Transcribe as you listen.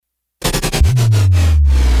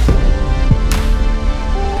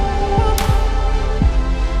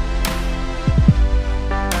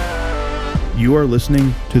You are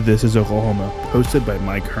listening to This is Oklahoma, hosted by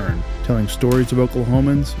Mike Hearn, telling stories of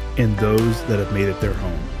Oklahomans and those that have made it their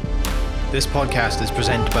home. This podcast is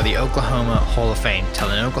presented by the Oklahoma Hall of Fame,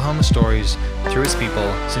 telling Oklahoma stories through its people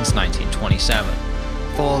since 1927.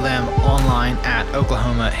 Follow them online at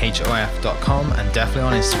oklahomahof.com and definitely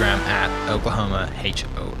on Instagram at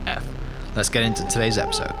oklahomahof. Let's get into today's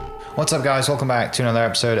episode. What's up, guys? Welcome back to another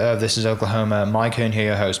episode of This is Oklahoma. Mike Hearn here,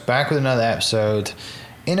 your host, back with another episode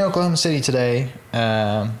in Oklahoma City today.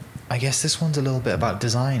 I guess this one's a little bit about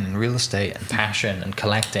design and real estate and passion and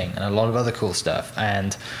collecting and a lot of other cool stuff.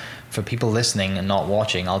 And for people listening and not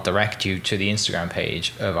watching, I'll direct you to the Instagram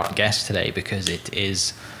page of our guest today because it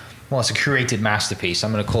is, well, it's a curated masterpiece.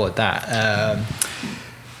 I'm going to call it that.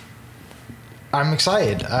 I'm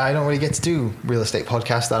excited. I don't really get to do real estate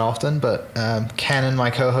podcasts that often, but Kenan, my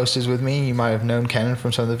co-host, is with me. You might have known Kenan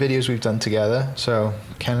from some of the videos we've done together. So,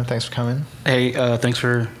 Kenan, thanks for coming. Hey, thanks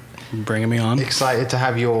for bringing me on. Excited to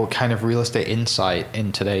have your kind of real estate insight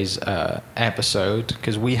in today's episode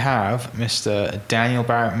because we have Mr. Daniel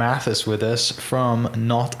Barrett Mathis with us from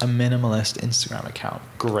Not a Minimalist Instagram account.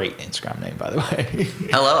 Great Instagram name, by the way.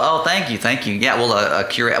 Hello. Oh, thank you. Yeah. Well,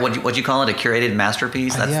 what'd you call it? A curated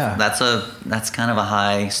masterpiece? That's kind of a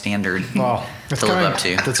high standard to live up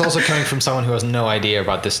to. That's also coming from someone who has no idea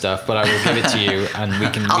about this stuff, but I will give it to you, and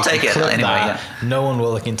we can. I'll take it anyway. Yeah. No one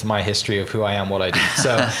will look into my history of who I am, what I do.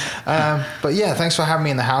 So, but yeah, thanks for having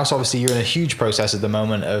me in the house. Obviously, you're in a huge process at the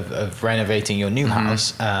moment of renovating your new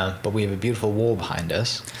house, but we have a beautiful wall behind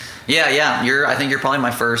us. Yeah. I think you're probably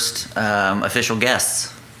my first official guest.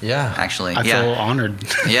 Yeah, actually, I feel honored.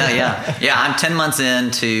 Yeah. I'm 10 months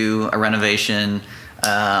into a renovation. When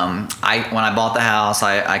I bought the house,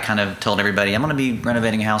 I kind of told everybody I'm going to be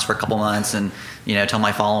renovating a house for a couple months, and tell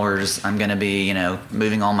my followers I'm going to be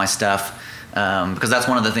moving all my stuff because that's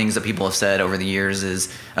one of the things that people have said over the years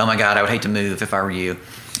is, oh my God, I would hate to move if I were you,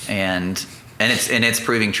 and it's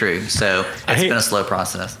proving true. So it's been a slow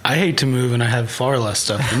process. I hate to move, and I have far less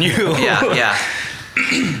stuff than you. Yeah.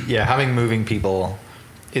 Yeah, having moving people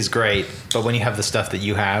is great, but when you have the stuff that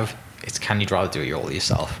you have, it's you'd rather do it all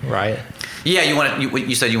yourself, right? Yeah,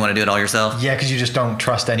 you said you want to do it all yourself? Yeah, because you just don't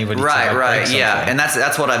trust anybody. Right. Yeah, and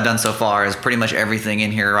that's what I've done so far is pretty much everything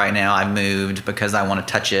in here right now I've moved because I want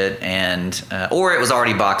to touch it, and or it was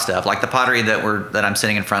already boxed up. Like the pottery that I'm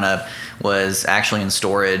sitting in front of was actually in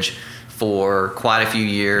storage for quite a few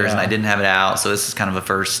years, and I didn't have it out. So this is kind of a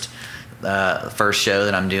first show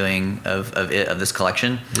that I'm doing of this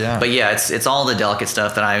collection. Yeah. But yeah, it's all the delicate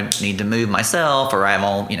stuff that I need to move myself, or I have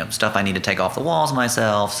all stuff I need to take off the walls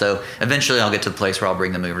myself. So eventually I'll get to the place where I'll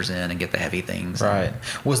bring the movers in and get the heavy things. Right.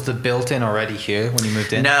 Was the built-in already here when you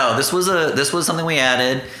moved in? No, this was something we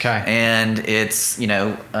added. Okay. And it's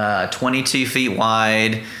 22 feet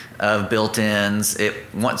wide of built-ins.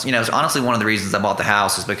 It's honestly one of the reasons I bought the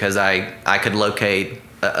house is because I could locate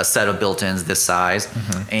a set of built-ins this size,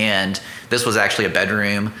 and this was actually a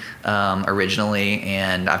bedroom originally,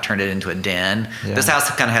 and I've turned it into a den. Yeah. This house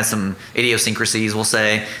kind of has some idiosyncrasies, we'll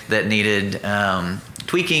say, that needed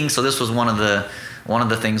tweaking. So this was one of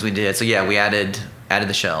the things we did. So yeah, we added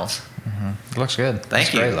the shelves. It looks good.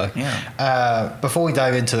 Thank you. Great look. Yeah. Before we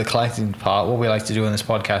dive into the collecting part, what we like to do in this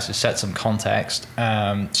podcast is set some context.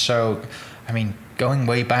 Going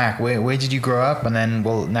way back, where did you grow up? And then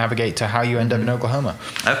we'll navigate to how you end up in Oklahoma.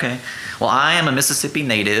 Okay. Well, I am a Mississippi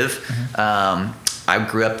native. I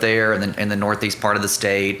grew up there in the northeast part of the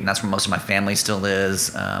state, and that's where most of my family still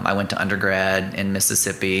is. I went to undergrad in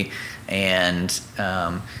Mississippi, and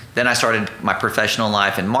then I started my professional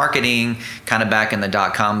life in marketing, kind of back in the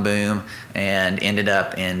 .com boom, and ended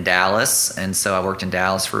up in Dallas. And so I worked in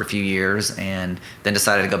Dallas for a few years, and then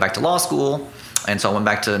decided to go back to law school. And so I went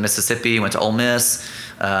back to Mississippi, went to Ole Miss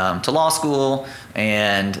to law school,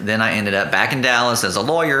 and then I ended up back in Dallas as a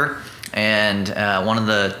lawyer. And one of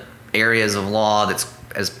the areas of law that's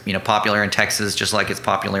as popular in Texas, just like it's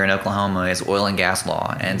popular in Oklahoma, is oil and gas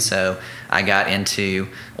law. And so I got into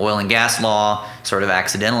oil and gas law sort of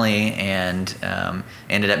accidentally, and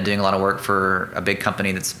ended up doing a lot of work for a big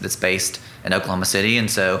company that's based in Oklahoma City. And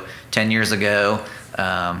so 10 years ago,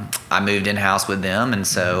 I moved in-house with them, and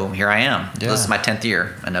so here I am. Yeah. This is my 10th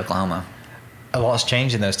year in Oklahoma. A lot's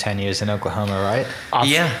changed in those 10 years in Oklahoma, right? I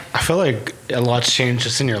feel like a lot's changed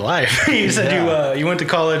just in your life. You said you went to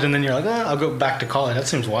college, and then you're like, I'll go back to college. That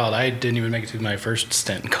seems wild. I didn't even make it to my first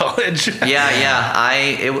stint in college. I'm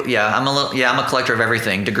a collector of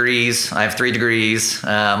everything. Degrees. I have 3 degrees.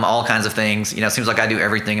 All kinds of things. It seems like I do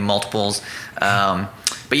everything in multiples.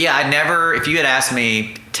 But yeah, if you had asked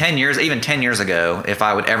me 10 years ago, if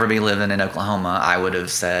I would ever be living in Oklahoma, I would have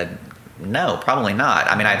said no, probably not.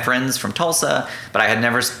 I mean, I had friends from Tulsa, but I had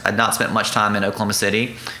not spent much time in Oklahoma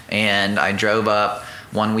City. And I drove up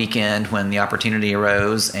one weekend when the opportunity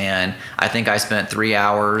arose, and I think I spent 3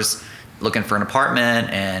 hours looking for an apartment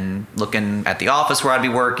and looking at the office where I'd be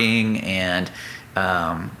working, and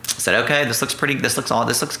said, okay, this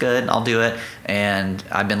looks good, I'll do it. And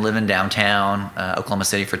I've been living downtown Oklahoma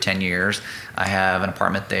City for 10 years. I have an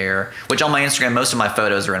apartment there, which on my Instagram, most of my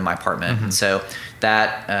photos are in my apartment. Mm-hmm. So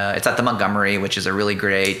that it's at the Montgomery, which is a really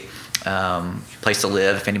great place to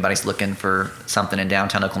live if anybody's looking for something in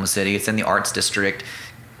downtown Oklahoma City. It's in the Arts District,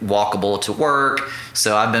 walkable to work.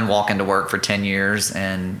 So I've been walking to work for 10 years,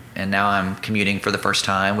 and now I'm commuting for the first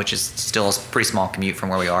time, which is still a pretty small commute from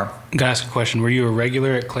where we are. I'm gonna ask a question. Were you a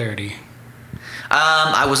regular at Clarity?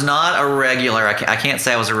 I was not a regular. I can't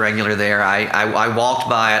say I was a regular there. I walked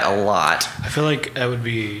by it a lot. I feel like that would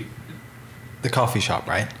be the coffee shop,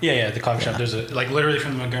 right? Yeah, the coffee shop. There's literally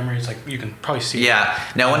from the Montgomery. It's like you can probably see. Yeah,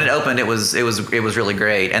 no, when it opened, it was really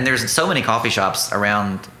great. And there's so many coffee shops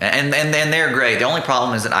around, and they're great. The only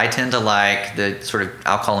problem is that I tend to like the sort of,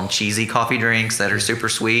 I'll call them cheesy coffee drinks that are super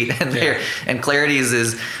sweet, and Clarity's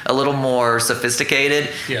is a little more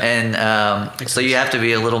sophisticated. Yeah. And so you have to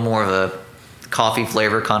be a little more of a coffee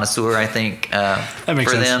flavor connoisseur, I think, that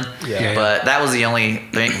makes for sense. Them. Yeah. But that was the only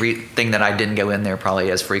thing that I didn't go in there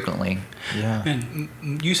probably as frequently. Yeah.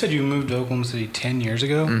 And you said you moved to Oklahoma City 10 years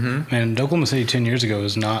ago? Mm-hmm. And Oklahoma City 10 years ago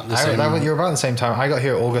is not the same. You're about the same time. I got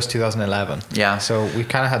here August 2011. Yeah. So we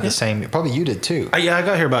kind of had the same. Probably you did too. I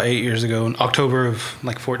got here about 8 years ago, in October of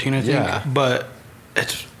 14, I think. Yeah. But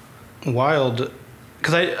it's wild.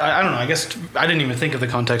 Because I don't know, I guess I didn't even think of the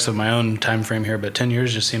context of my own time frame here, but 10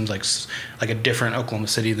 years just seems like a different Oklahoma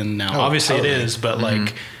City than now. Oh, obviously totally. It is, but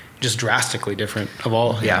like just drastically different of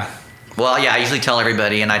all. Yeah. Well, yeah, I usually tell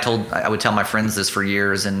everybody, and I would tell my friends this for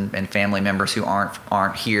years, and family members who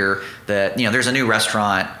aren't here, that there's a new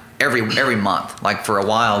restaurant every month. Like for a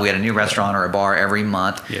while, we had a new restaurant or a bar every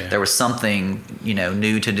month. Yeah. There was something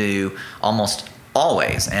new to do almost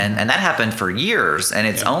always, and that happened for years, and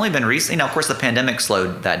it's only been recently. Of course, the pandemic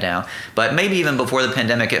slowed that down, but maybe even before the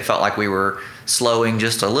pandemic, it felt like we were slowing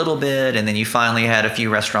just a little bit, and then you finally had a few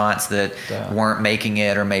restaurants that weren't making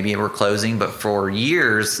it, or maybe were closing. But for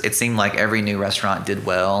years, it seemed like every new restaurant did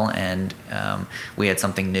well, and we had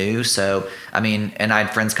something new. So and I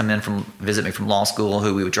had friends come in visit me from law school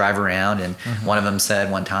who we would drive around, and one of them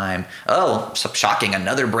said one time, "Oh, shocking!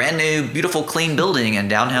 Another brand new, beautiful, clean building in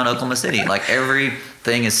downtown Oklahoma City. Like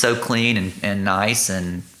everything is so clean and nice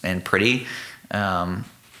and pretty."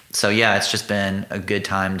 So yeah, it's just been a good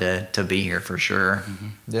time to be here for sure. Mm-hmm.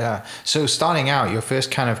 Yeah. So starting out, your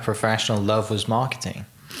first kind of professional love was marketing.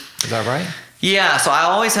 Is that right? Yeah. So I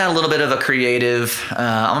always had a little bit of a creative.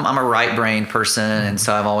 I'm a right-brained person, and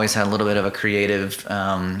so I've always had a little bit of a creative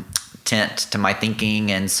tint to my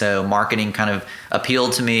thinking, and so marketing kind of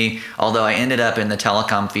appealed to me. Although I ended up in the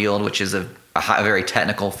telecom field, which is a very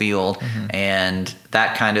technical field, and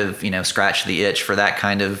that kind of scratched the itch for that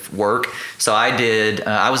kind of work. So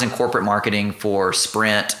I was in corporate marketing for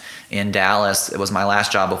Sprint in Dallas. It was my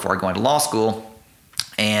last job before going to law school,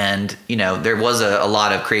 and there was a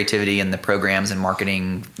lot of creativity in the programs and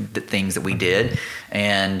marketing things that we did,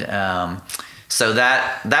 and so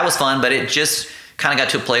that was fun, but it just kind of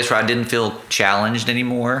got to a place where I didn't feel challenged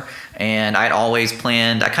anymore. And I'd always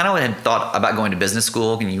planned, I kind of had thought about going to business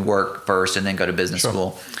school, and you work first and then go to business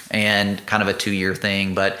school, and kind of a 2-year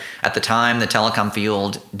thing. But at the time, the telecom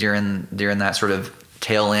field during that sort of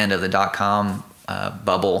tail end of the .com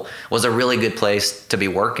bubble was a really good place to be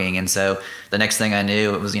working. And so the next thing I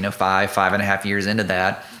knew, it was 5.5 years into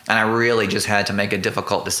that, and I really just had to make a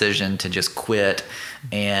difficult decision to just quit.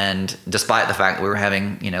 And despite the fact that we were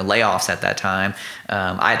having layoffs at that time,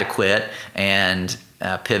 I had to quit and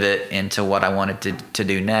pivot into what I wanted to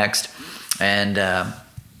do next. And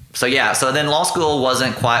so then law school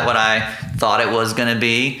wasn't quite what I thought it was going to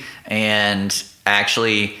be. And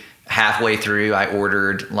actually halfway through, I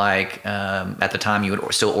ordered at the time you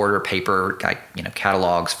would still order paper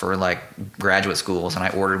catalogs for graduate schools, and I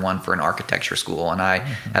ordered one for an architecture school. And I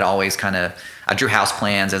had always I drew house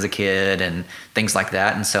plans as a kid and things like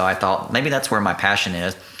that. And so I thought maybe that's where my passion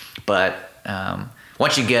is. But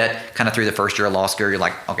once you get kind of through the first year of law school, you're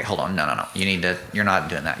like, okay, hold on, no, you're not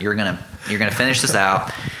doing that. You're gonna finish this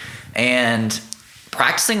out. And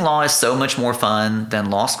practicing law is so much more fun than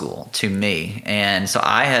law school to me. And so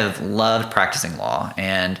I have loved practicing law.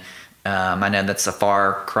 And I know that's a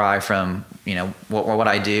far cry from what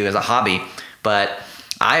I do as a hobby, but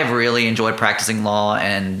I've really enjoyed practicing law.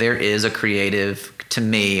 And there is a creative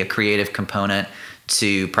component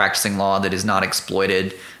to practicing law that is not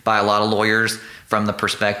exploited by a lot of lawyers from the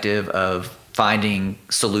perspective of finding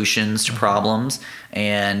solutions to problems,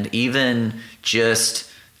 and even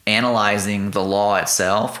just analyzing the law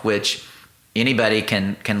itself, which anybody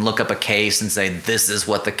can look up a case and say, this is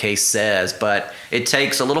what the case says, but it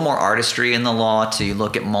takes a little more artistry in the law to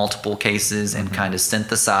look at multiple cases and kind of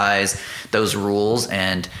synthesize those rules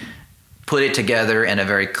and put it together in a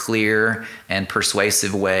very clear and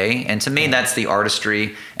persuasive way. And to me, that's the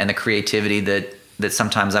artistry and the creativity that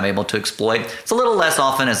sometimes I'm able to exploit. It's a little less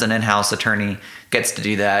often as an in-house attorney gets to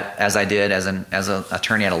do that as I did as an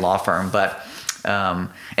attorney at a law firm, but and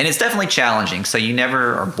it's definitely challenging. So you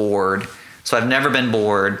never are bored. So I've never been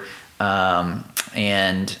bored, and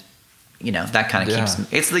that kind of keeps me.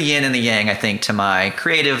 It's the yin and the yang, I think, to my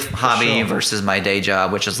creative hobby versus my day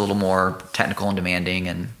job, which is a little more technical and demanding,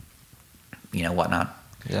 and whatnot.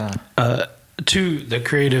 Yeah. To the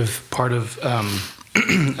creative part of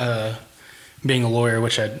being a lawyer,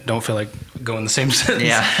 which I don't feel like go in the same sentence.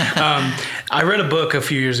 Yeah. I read a book a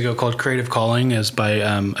few years ago called Creative Calling, is by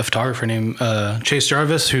a photographer named Chase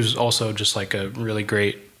Jarvis, who's also just like a really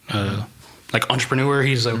great like entrepreneur.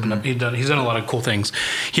 He's opened up. He's done a lot of cool things.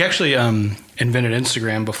 He actually invented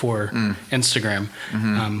Instagram before Instagram.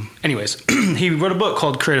 Anyways, he wrote a book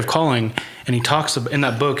called Creative Calling, and he talks about, in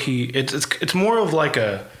that book, it's more of like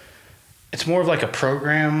a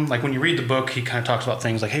program. Like when you read the book, he kind of talks about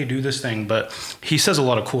things like, hey, do this thing. But he says a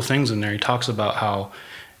lot of cool things in there. He talks about how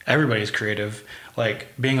everybody's creative. Like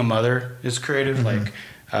being a mother is creative. Like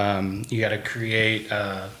you got to create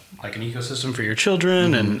like an ecosystem for your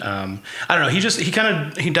children. And I don't know.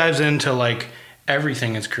 He dives into like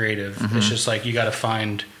everything is creative. It's just like you got to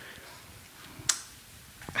find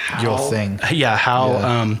your thing.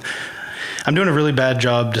 Yeah. I'm doing a really bad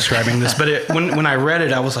job describing this, but when I read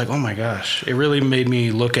it, I was like, oh my gosh, it really made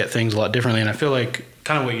me look at things a lot differently. And I feel like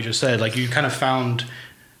kind of what you just said, like you kind of found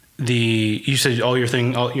you said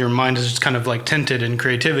your mind is just kind of like tinted in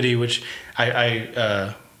creativity, which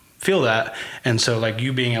I feel that. And so like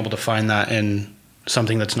you being able to find that in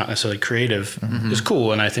something that's not necessarily creative is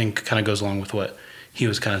cool. And I think kind of goes along with what he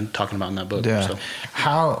was kind of talking about in that book. Yeah. So.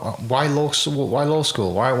 Why law school? Why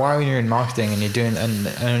when you're in marketing and you're doing, and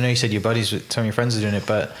I know you said your buddies with some of your friends are doing it,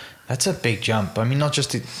 but that's a big jump. I mean, not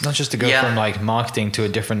just to go from like marketing to a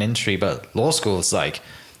different industry, but law school is like,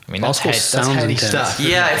 I mean, that's heady stuff.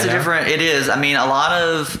 Yeah, it is. I mean, a lot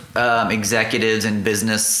of executives in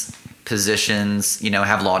business positions,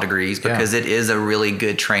 have law degrees because it is a really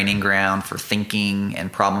good training ground for thinking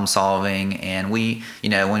and problem solving. And we,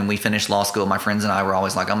 when we finished law school, my friends and I were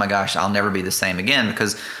always like, oh my gosh, I'll never be the same again,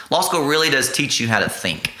 because law school really does teach you how to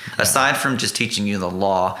think. Aside from just teaching you the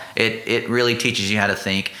law, it really teaches you how to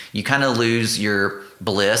think. You kind of lose your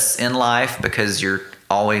bliss in life because you're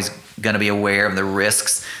always going to be aware of the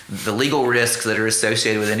risks, the legal risks that are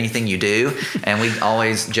associated with anything you do. And we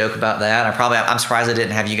always joke about that. I'm surprised I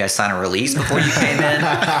didn't have you guys sign a release before you came in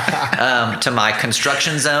to my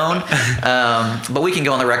construction zone. But we can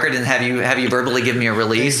go on the record and have you verbally give me a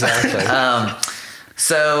release. Exactly.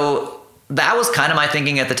 So that was kind of my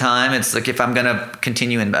thinking at the time. It's like, if I'm going to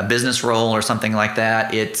continue in a business role or something like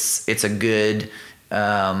that, it's a good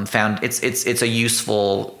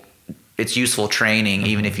it's a useful training,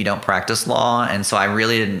 even if you don't practice law. And so I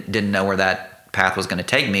really didn't know where that path was going to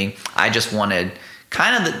take me. I just wanted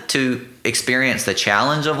kind of to experience the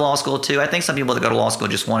challenge of law school too. I think some people that go to law school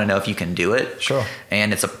just want to know if you can do it. Sure.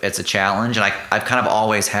 And it's a challenge. And I've kind of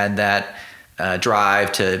always had that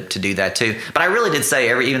drive to do that too. But I really did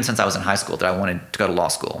say even since I was in high school that I wanted to go to law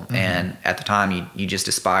school. And at the time you just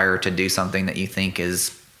aspire to do something that you think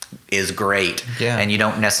is great. Yeah. And you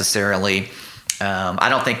don't necessarily, I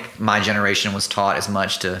don't think my generation was taught as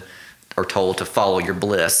much or told to follow your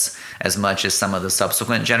bliss as much as some of the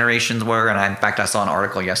subsequent generations were. And in fact, I saw an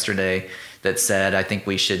article yesterday that said, I think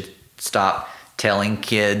we should stop telling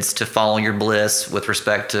kids to follow your bliss with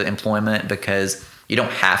respect to employment, because you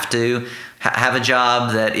don't have to have a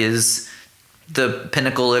job that is the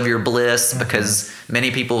pinnacle of your bliss, because many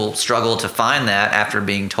people struggle to find that after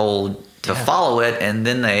being told to follow it, and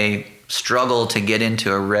then they struggle to get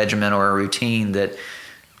into a regimen or a routine that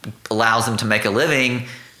allows them to make a living,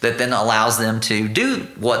 that then allows them to do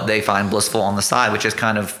what they find blissful on the side, which is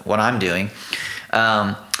kind of what I'm doing.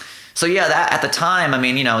 So yeah, that at the time, I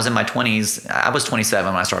mean, I was in my 20s. I was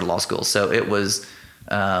 27 when I started law school, so it was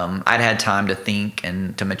I'd had time to think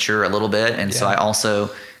and to mature a little bit, and so I also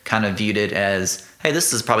kind of viewed it as, hey,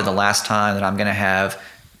 this is probably the last time that I'm going to have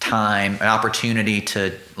time, an opportunity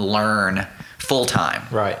to learn full time.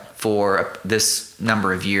 Right. For this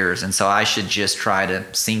number of years, and so I should just try to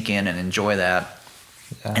sink in and enjoy that.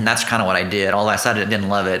 Yeah. And that's kind of what I did. Although I said I didn't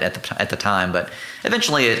love it at the time, but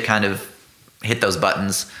eventually it kind of hit those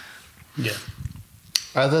buttons. Yeah.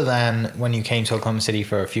 Other than when you came to Oklahoma City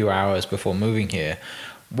for a few hours before moving here,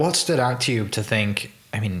 what stood out to you to think,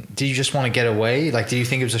 I mean, did you just want to get away? Like, did you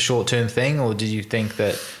think it was a short-term thing, or did you think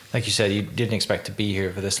that, like you said, you didn't expect to be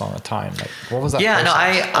here for this long a time? Like, what was that? Yeah,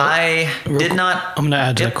 process? no, I did not. I'm going to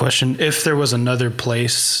add to that question. If there was another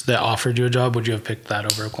place that offered you a job, would you have picked that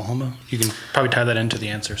over Oklahoma? You can probably tie that into the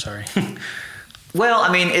answer. Sorry. Well,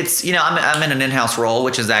 I mean, it's, I'm in an in-house role,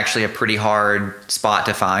 which is actually a pretty hard spot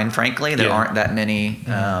to find, frankly. There aren't that many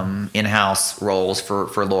in-house roles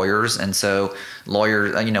for lawyers. And so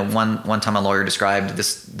lawyers, one time a lawyer described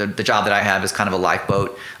the job that I have is kind of a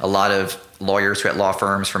lifeboat. A lot of lawyers who are at law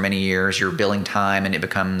firms for many years, you're billing time and it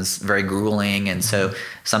becomes very grueling. And so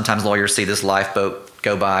sometimes lawyers see this lifeboat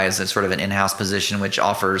go by as a sort of an in-house position, which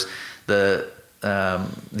offers the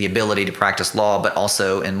ability to practice law, but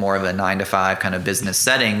also in more of a 9-to-5 kind of business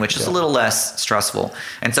setting, which is a little less stressful.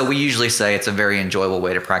 And so we usually say it's a very enjoyable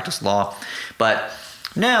way to practice law. But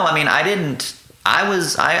no, I mean, I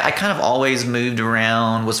kind of always moved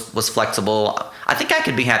around, was flexible. I think I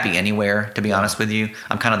could be happy anywhere, to be honest with you.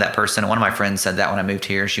 I'm kind of that person. One of my friends said that when I moved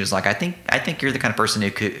here. She was like, I think you're the kind of person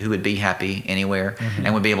who would be happy anywhere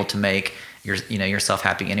and would be able to make yourself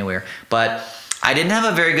happy anywhere. But I didn't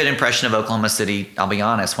have a very good impression of Oklahoma City, I'll be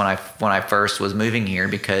honest, when I first was moving here,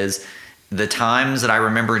 because the times that I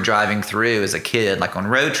remember driving through as a kid, like on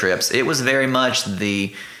road trips, it was very much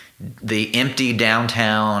the empty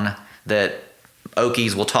downtown that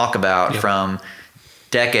Okies will talk about from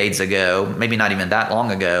decades ago, maybe not even that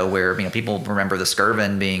long ago, where people remember the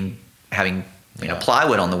Skirvin having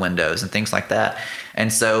plywood on the windows and things like that.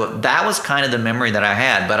 And so that was kind of the memory that I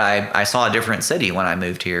had, but I saw a different city when I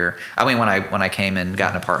moved here. I mean, when I came and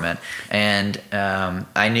got an apartment, and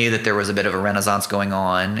I knew that there was a bit of a renaissance going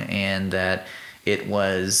on, and that it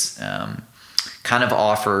was kind of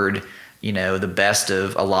offered, the best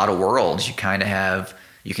of a lot of worlds. You kind of have,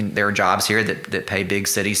 there are jobs here that pay big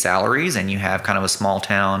city salaries, and you have kind of a small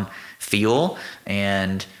town feel.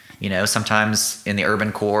 And, sometimes in the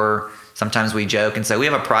urban core, sometimes we joke and say we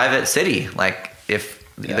have a private city. Like, if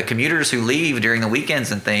the commuters who leave during the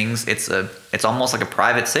weekends and things, it's almost like a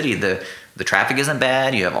private city. The traffic isn't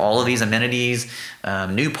bad. You have all of these amenities,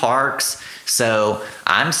 new parks. So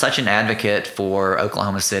I'm such an advocate for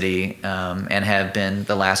Oklahoma City, and have been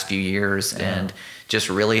the last few years, and just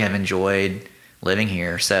really have enjoyed living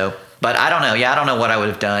here. So, but I don't know. Yeah, I don't know what I would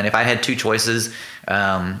have done if I had two choices.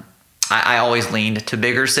 I always leaned to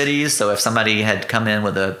bigger cities. So if somebody had come in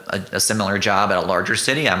with a similar job at a larger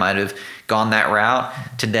city, I might have gone that route.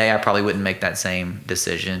 Today, I probably wouldn't make that same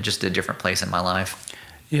decision, just a different place in my life.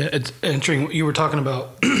 Yeah, it's interesting. You were talking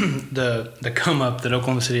about the come up that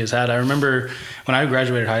Oklahoma City has had. I remember when I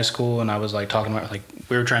graduated high school, and I was talking about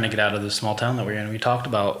we were trying to get out of this small town that we were in. We talked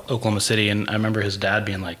about Oklahoma City, and I remember his dad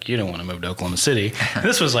being like, "You don't want to move to Oklahoma City." And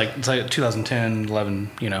this was it's 2010,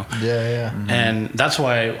 11, Yeah. Mm-hmm. And that's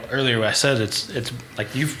why earlier I said it's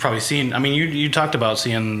like you've probably seen. I mean, you talked about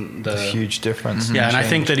seeing the huge difference. Yeah, and I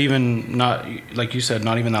think that even not, like you said,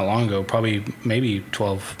 not even that long ago, probably maybe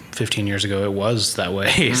 12, 15 years ago, it was that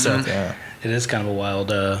way. So it is kind of a wild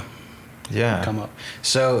come up.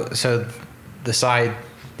 So the side,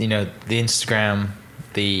 the Instagram,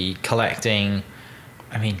 the collecting,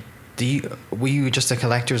 I mean, were you just a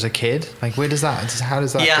collector as a kid? Like, where does that, how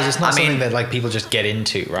does that, because it's not something that people just get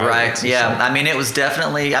into, right? Right, I mean, it was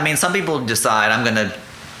definitely, some people decide I'm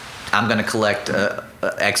going to collect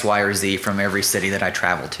X, Y, or Z from every city that I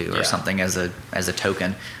travel to, or something as a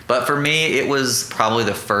token. But for me, it was probably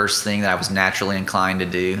the first thing that I was naturally inclined to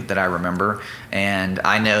do that I remember. And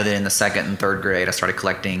I know that in the second and third grade, I started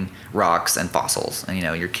collecting rocks and fossils. And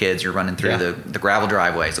you're running through the gravel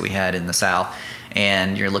driveways that we had in the South,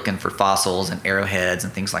 and you're looking for fossils and arrowheads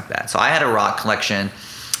and things like that. So I had a rock collection,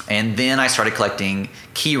 and then I started collecting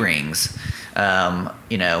key rings.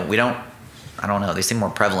 I don't know, they seemed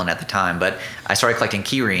more prevalent at the time, but I started collecting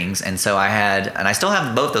key rings. And so I still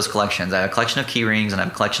have both those collections. I have a collection of key rings and I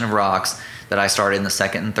have a collection of rocks that I started in the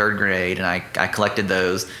second and third grade. And I collected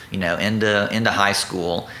those, into high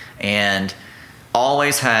school, and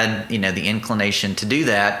always had, the inclination to do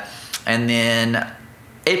that. And then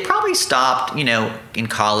it probably stopped, in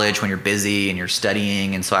college when you're busy and you're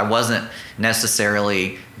studying. And so I wasn't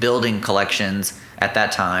necessarily building collections at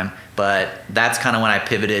that time. But that's kind of when I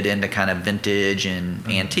pivoted into kind of vintage and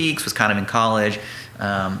antiques, was kind of in college.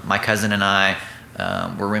 My cousin and I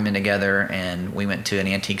were rooming together, and we went to an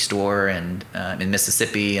antique store in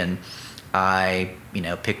Mississippi, and I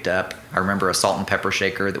picked up. I remember a salt and pepper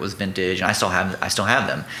shaker that was vintage, and I still have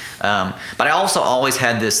them. But I also always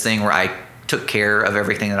had this thing where I took care of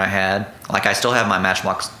everything that I had. Like I still have my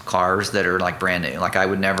Matchbox cars that are like brand new. Like I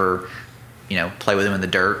would never, play with them in the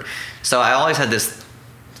dirt. So I always had this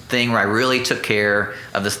thing where I really took care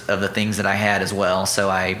of the things that I had as well. So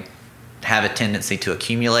I have a tendency to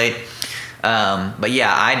accumulate. But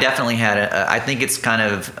yeah, I definitely had I think it's kind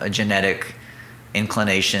of a genetic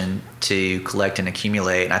inclination to collect and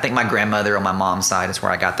accumulate. And I think my grandmother on my mom's side is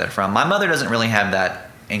where I got that from. My mother doesn't really have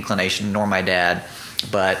that inclination, nor my dad,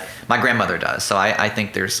 but my grandmother does. So I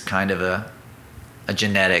think there's kind of a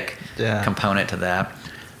genetic component to that.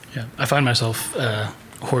 Yeah, I find myself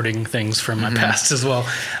hoarding things from my past as well.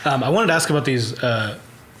 I wanted to ask about these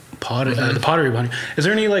the pottery behind you. Is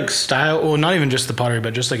there any like style? Well, not even just the pottery,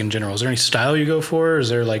 but just like in general. Is there any style you go for? Is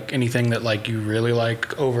there like anything that like you really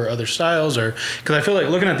like over other styles? Or because I feel like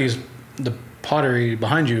looking at the pottery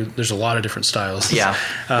behind you, there's a lot of different styles. Yeah,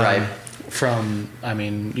 right.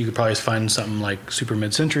 You could probably find something like super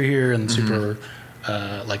mid-century here and super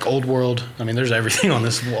like old world. I mean, there's everything on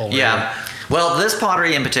this wall. Yeah. Right? Well, this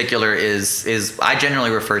pottery in particular is I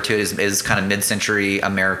generally refer to it as kind of mid-century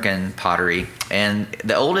American pottery. And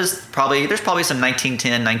the oldest there's probably some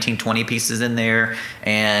 1910, 1920 pieces in there,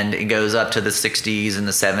 and it goes up to the 60s and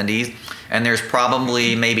the 70s. And there's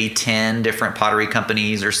probably maybe 10 different pottery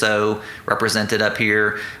companies or so represented up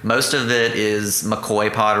here. Most of it is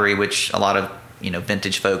McCoy pottery, which a lot of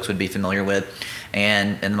vintage folks would be familiar with.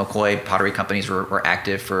 And the McCoy pottery companies were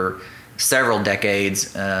active for several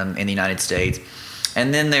decades in the United States.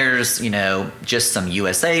 And then there's, just some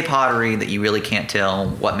USA pottery that you really can't tell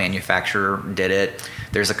what manufacturer did it.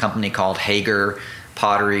 There's a company called Hager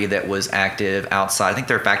Pottery that was active outside. I think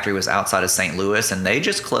their factory was outside of St. Louis, and they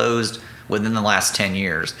just closed within the last 10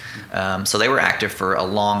 years. So they were active for a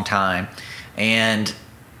long time. And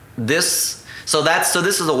this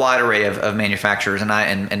is a wide array of manufacturers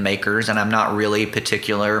and makers, and I'm not really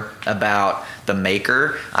particular about the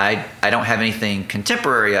maker. I don't have anything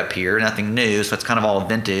contemporary up here, nothing new, so it's kind of all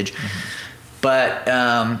vintage. But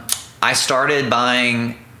I started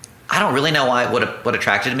buying. I don't really know what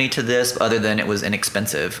attracted me to this, other than it was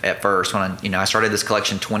inexpensive at first. When I started this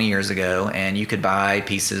collection 20 years ago, and you could buy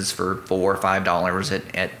pieces for $4 or $5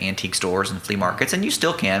 at antique stores and flea markets, and you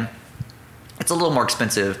still can. It's a little more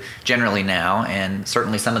expensive generally now, and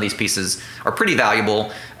certainly some of these pieces are pretty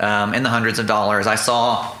valuable, in the hundreds of dollars. I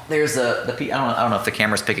saw there's I don't know if the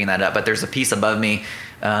camera's picking that up, but there's a piece above me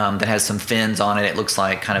that has some fins on it. It looks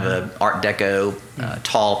like kind of an Art Deco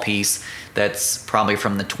tall piece that's probably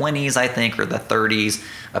from the 20s, I think, or the 30s.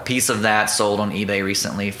 A piece of that sold on eBay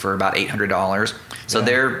recently for about $800. So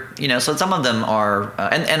they're, so some of them are,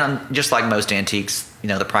 and just like most antiques,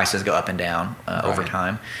 the prices go up and down over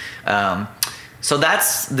time. So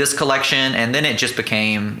that's this collection, and then it just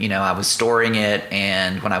became, I was storing it,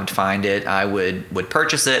 and when I would find it, I would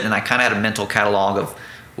purchase it, and I kind of had a mental catalog of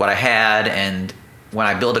what I had, and when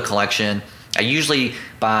I build a collection, I usually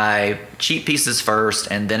buy cheap pieces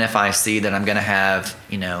first, and then if I see that I'm going to have,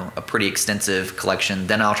 a pretty extensive collection,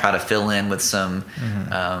 then I'll try to fill in with some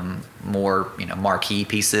more, marquee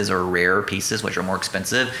pieces or rare pieces, which are more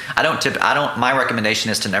expensive. My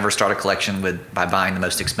recommendation is to never start a collection by buying the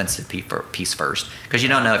most expensive piece first, because you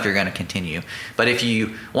don't know if you're going to continue. But if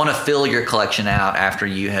you want to fill your collection out after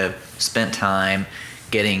you have spent time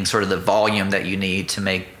getting sort of the volume that you need to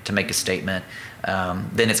make a statement,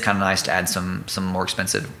 then it's kind of nice to add some more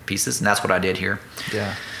expensive pieces, and that's what I did here.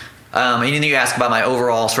 Yeah. And then you ask about my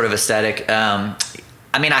overall sort of aesthetic. I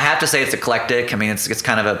have to say it's eclectic. It's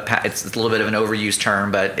kind of it's a little bit of an overused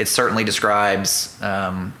term, but it certainly describes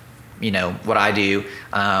what I do.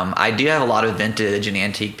 I do have a lot of vintage and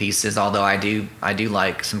antique pieces, although I do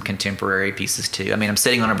like some contemporary pieces too. I'm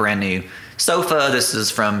sitting on a brand new sofa. This is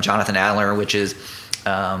from Jonathan Adler, which is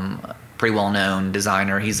pretty well-known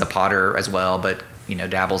designer. He's a potter as well, but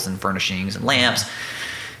dabbles in furnishings and lamps.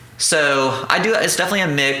 So it's definitely a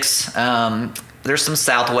mix. There's some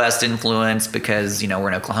Southwest influence because we're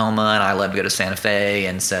in Oklahoma, and I love to go to Santa Fe,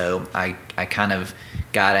 and so I kind of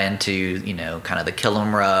got into kind of the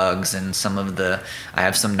Killam rugs and I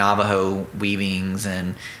have some Navajo weavings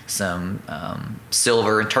and some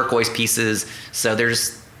silver and turquoise pieces. So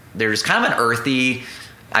there's kind of an earthy,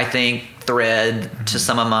 I think, thread to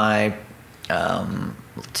some of my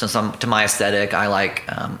to my aesthetic. I like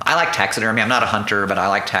taxidermy. I'm not a hunter, but I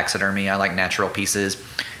like taxidermy. I like natural pieces.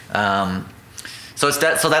 So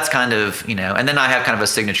that's kind of, and then I have kind of a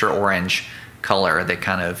signature orange color that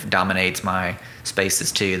kind of dominates my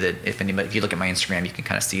spaces too, that if you look at my Instagram, you can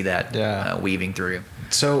kind of see that weaving through.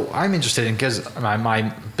 So I'm interested in, because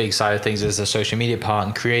my big side of things is the social media part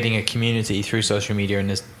and creating a community through social media, and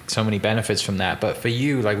there's so many benefits from that. But for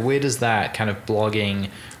you, like, where does that kind of blogging,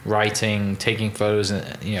 writing, taking photos,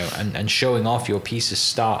 and showing off your pieces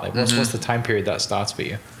start? Like, what's the time period that starts for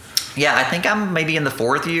you? Yeah, I think I'm maybe in the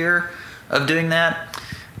 4th year of doing that.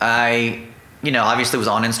 I, obviously was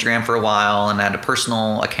on Instagram for a while and had a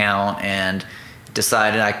personal account, and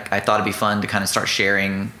decided I thought it'd be fun to kind of start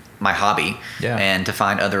sharing my hobby and to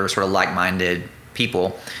find other sort of like-minded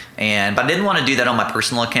people. But I didn't want to do that on my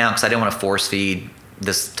personal account because I didn't want to force feed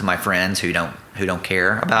this to my friends who don't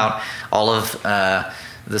care about all of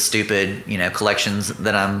the stupid, collections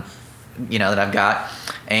that that I've got.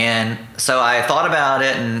 And so I thought about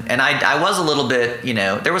it, and I was a little bit,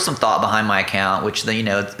 there was some thought behind my account, which it's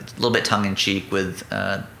a little bit tongue-in-cheek with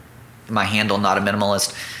my handle, Not a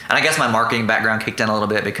Minimalist. And I guess my marketing background kicked in a little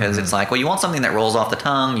bit, because it's like, well, you want something that rolls off the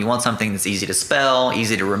tongue. You want something that's easy to spell,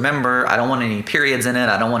 easy to remember. I don't want any periods in it.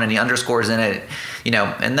 I don't want any underscores in it,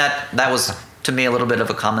 and that was to me a little bit of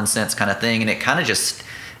a common sense kind of thing. And it kind of just,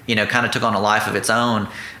 kind of took on a life of its own.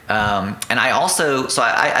 And I also,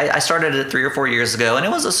 I started it 3 or 4 years ago, and it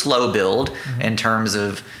was a slow build in terms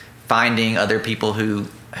of finding other people who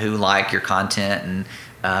like your content. And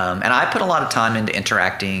I put a lot of time into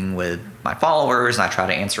interacting with my followers, and I try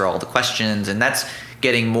to answer all the questions, and that's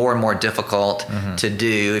getting more and more difficult to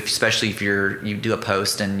do, especially if you do a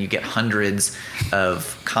post and you get hundreds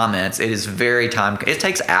of comments. It is it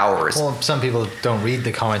takes hours. Well, some people don't read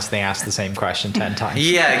the comments, they ask the same question 10 times.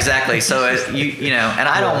 Yeah, exactly. So and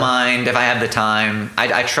I don't mind if I have the time.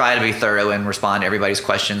 I try to be thorough and respond to everybody's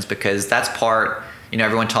questions, because that's part,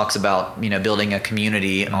 everyone talks about, building a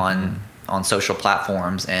community on social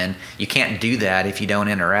platforms, and you can't do that if you don't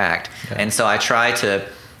interact. Okay. And so I try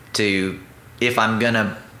to if I'm going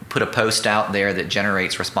to put a post out there that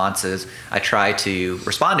generates responses, I try to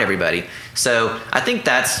respond to everybody. So I think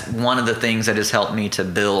that's one of the things that has helped me to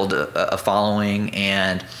build a following.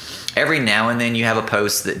 And every now and then you have a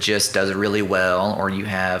post that just does really well, or you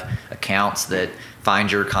have accounts that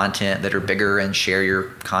find your content that are bigger and share your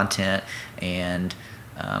content. And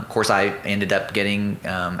of course, I ended up getting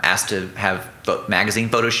asked to have magazine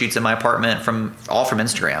photo shoots in my apartment all from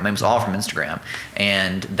Instagram. It was all from Instagram.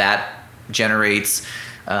 And that generates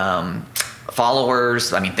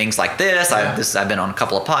followers. I mean, things like this. I've been on a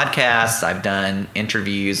couple of podcasts. I've done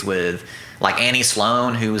interviews with like Annie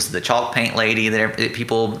Sloan, who's the chalk paint lady that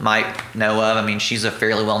people might know of. I mean, she's a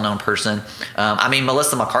fairly well-known person.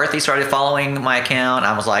 Melissa McCarthy started following my account.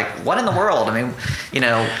 I was like, what in the world? I mean,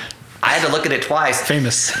 I had to look at it twice.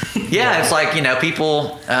 Famous. Yeah, it's like,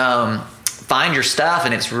 people find your stuff,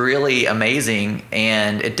 and it's really amazing.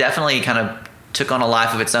 And it definitely kind of took on a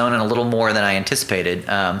life of its own, and a little more than I anticipated.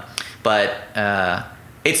 But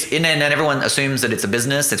and everyone assumes that it's a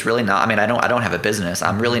business. It's really not. I mean, I don't have a business.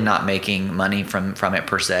 I'm really not making money from it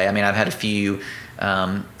per se. I mean, I've had a few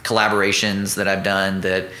collaborations that I've done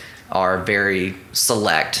that are very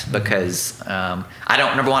select, because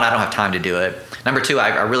number one, I don't have time to do it. Number two,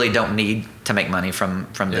 I really don't need to make money from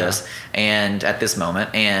this, and at this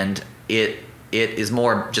moment, and it is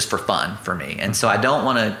more just for fun for me. And so I don't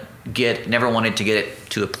want to never wanted to get it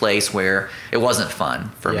to a place where it wasn't fun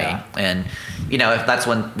for me. And if that's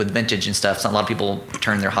when with vintage and stuff, a lot of people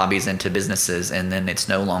turn their hobbies into businesses, and then it's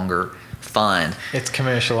no longer fun. It's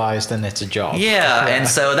commercialized and it's a job. Yeah. And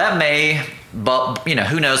so that but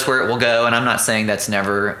who knows where it will go. And I'm not saying that's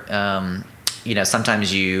never,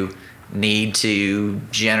 sometimes you need to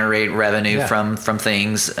generate revenue from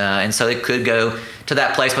things. And so it could go to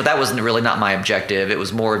that place, but that wasn't really not my objective. It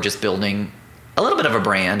was more of just building a little bit of a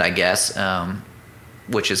brand, I guess,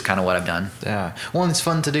 which is kind of what I've done. Yeah. Well, and it's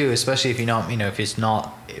fun to do, especially if you're not, if it's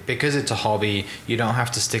not, because it's a hobby, you don't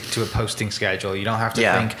have to stick to a posting schedule. You don't have to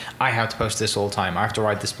think, I have to post this all the time. I have to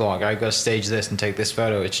write this blog. I got to stage this and take this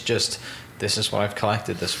photo. It's just, this is what I've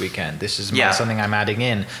collected this weekend. This is something I'm adding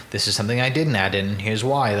in. This is something I didn't add in. Here's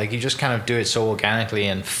why. Like, you just kind of do it so organically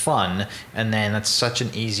and fun, and then that's such an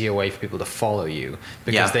easier way for people to follow you,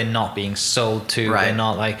 because they're not being sold to. Right. They're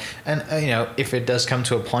not like, and if it does come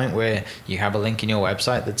to a point where you have a link in your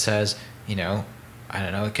website that says, I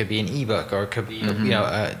don't know, it could be an ebook, or it could be,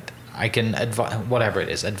 I can whatever it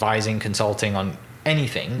is, advising, consulting on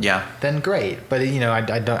anything, then great. But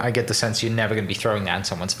I get the sense you're never going to be throwing that in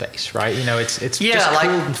someone's face, right? It's just cool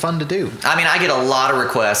and fun to do. I mean, I get a lot of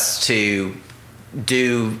requests to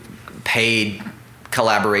do paid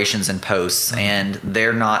collaborations and posts, and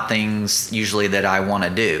they're not things usually that I want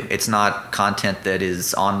to do. It's not content that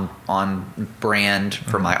is on brand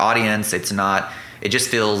for my audience. It's not. It just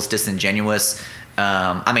feels disingenuous.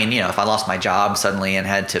 I mean, if I lost my job suddenly and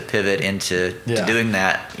had to pivot into to doing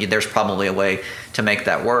that, there's probably a way to make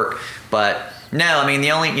that work. But no, I mean,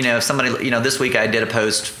 the only, if somebody, this week I did a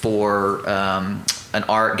post for an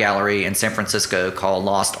art gallery in San Francisco called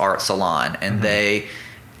Lost Art Salon, and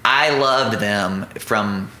I loved them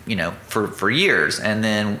from, for years. And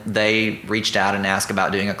then they reached out and asked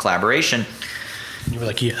about doing a collaboration. You were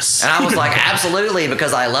like, yes. And I was like, absolutely,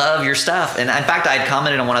 because I love your stuff. And in fact, I had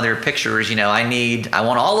commented on one of their pictures, I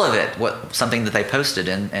want all of it, something that they posted.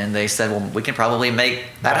 And they said, well, we can probably make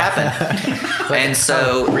that happen. And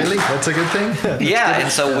so. Really? That's a good thing? Yeah.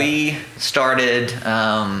 And so we started,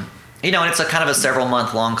 and it's a kind of a several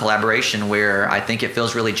month long collaboration where I think it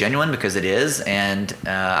feels really genuine because it is. And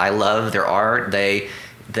I love their art.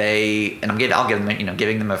 I'll give them,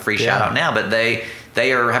 giving them a free shout out now, but they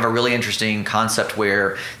have a really interesting concept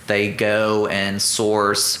where they go and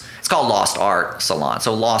source. It's called Lost Art Salon.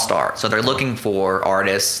 So Lost Art. So they're looking for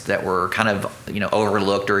artists that were kind of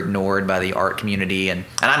overlooked or ignored by the art community. And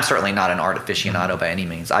I'm certainly not an art aficionado by any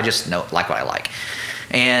means. I just like what I like.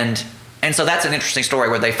 And so that's an interesting story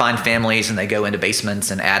where they find families and they go into basements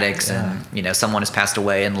and attics and someone has passed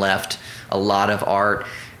away and left a lot of art.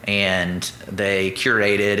 And they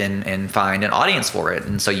curate it and find an audience for it.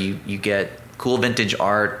 And so you get cool vintage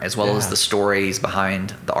art as well as the stories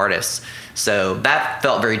behind the artists. So that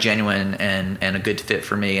felt very genuine and a good fit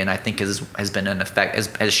for me, and I think has been an effect,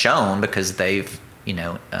 has shown because they've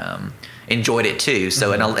enjoyed it too.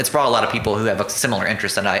 So and it's brought a lot of people who have a similar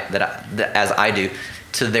interest as I do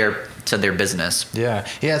to their business. Yeah,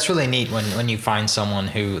 it's really neat when you find someone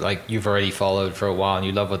who like you've already followed for a while and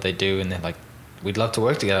you love what they do, and they're like, we'd love to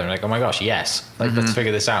work together. And like, oh my gosh, yes, like let's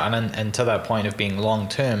figure this out. And to that point of being long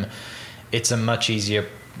term, it's a much easier,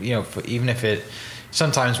 even if it,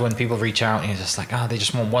 sometimes when people reach out and you're just like, they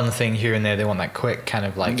just want one thing here and there, they want that quick kind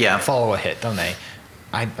of like follow a hit, don't they?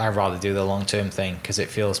 I'd rather do the long term thing because it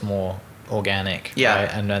feels more organic. Yeah.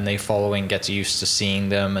 Right? And then they following gets used to seeing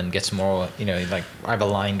them and gets more, like I've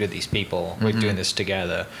aligned with these people. We're doing this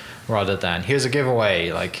together rather than here's a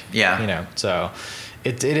giveaway. Like, so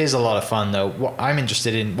it is a lot of fun though. What I'm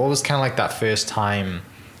interested in, what was kind of like that first time,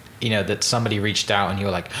 that somebody reached out and you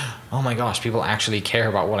were like, oh my gosh, people actually care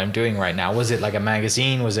about what I'm doing right now. Was it like a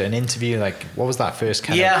magazine? Was it an interview? Like, what was that first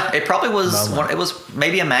kind of? Yeah, it probably was. It was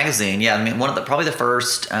maybe a magazine. Yeah, I mean, probably the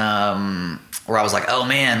first where I was like, oh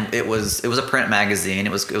man, it was a print magazine.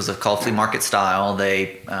 It was called Flea Market Style.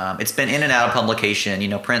 It's been in and out of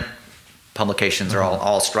publication. Print publications are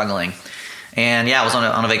all struggling. And I was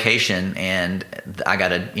on a vacation and I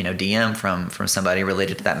got a DM from somebody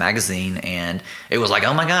related to that magazine, and it was like,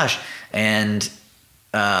 oh my gosh. And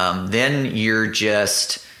then you're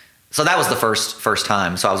just, so that was the first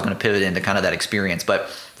time. So I was going to pivot into kind of that experience, but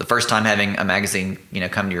the first time having a magazine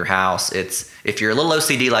come to your house, if you're a little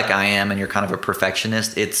OCD like I am and you're kind of a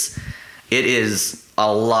perfectionist, it is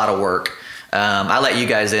a lot of work. I let you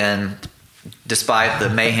guys in despite the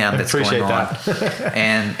mayhem that's going on.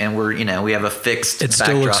 and we're, we have a fixed backdrop.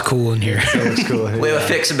 Still looks cool in here. We have a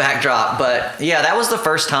fixed backdrop, but that was the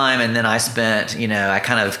first time. And then I spent, I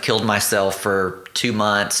kind of killed myself for 2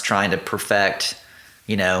 months trying to perfect,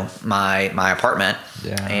 my apartment.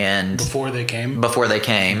 Yeah. And before they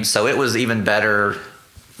came. So it was even better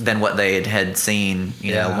than what they had seen,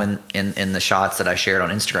 when in the shots that I shared on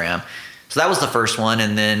Instagram. So that was the first one,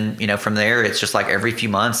 and then from there it's just like every few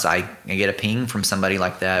months I get a ping from somebody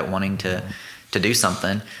like that wanting to do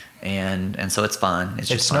something, and so it's fun. It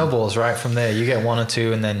snowballs right from there. You get one or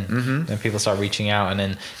two, and then people start reaching out,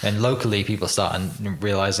 and then locally people start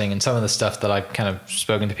realizing. And some of the stuff that I've kind of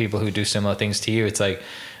spoken to people who do similar things to you, it's like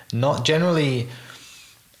not generally.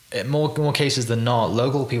 More cases than not,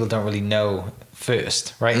 local people don't really know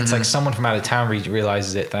first, right? It's like someone from out of town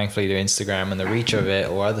realizes it, thankfully, to Instagram and the reach of it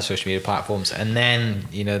or other social media platforms, and then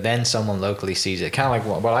then someone locally sees it, kind of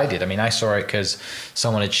like what I did. I mean, I saw it because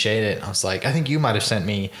someone had shared it. I was like, I think you might have sent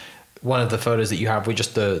me one of the photos that you have with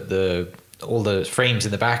just all the frames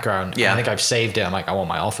in the background. I think I've saved it. I'm like, I want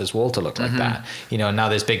my office wall to look like that. And now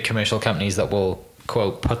there's big commercial companies that will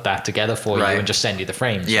quote put that together for you and just send you the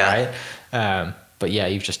frames, right? But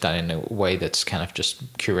you've just done it in a way that's kind of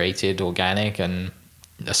just curated, organic, and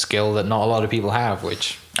a skill that not a lot of people have,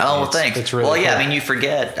 which... thanks. It's really cool. I mean, you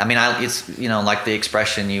forget. I mean, it's, like the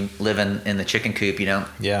expression, you live in the chicken coop, you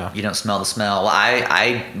don't smell the smell. Well,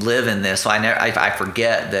 I live in this, so I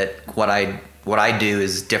forget that what I do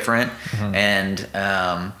is different. And,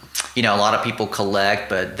 a lot of people collect,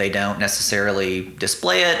 but they don't necessarily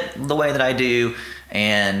display it the way that I do.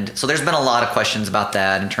 And so there's been a lot of questions about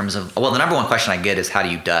that in terms of, the number one question I get is, how do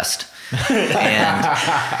you dust? And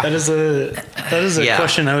that is a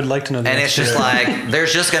question I would like to know. And it's just like,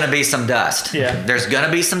 there's just going to be some dust. Yeah. There's going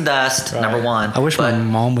to be some dust, right. Number one. I wish my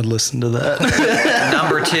mom would listen to that.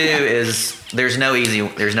 Number two is there's no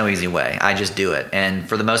easy way. I just do it. And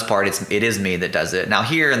for the most part, it is me that does it. Now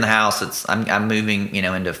here in the house, I'm moving,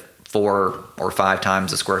 into 4 or 5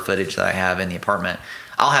 times the square footage that I have in the apartment.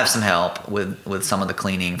 I'll have some help with some of the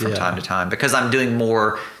cleaning from time to time because I'm doing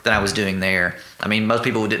more than I was doing there. I mean, most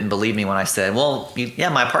people didn't believe me when I said, well,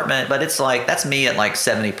 my apartment, but it's like, that's me at like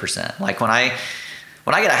 70%. Like when I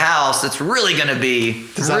get a house, it's really going to be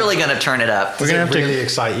going to turn it up. Does it really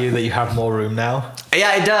excite you that you have more room now?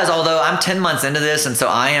 Yeah, it does. Although I'm 10 months into this. And so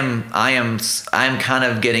I am kind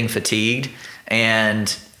of getting fatigued,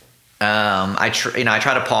 and I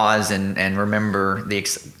try to pause and remember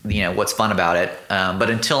what's fun about it. But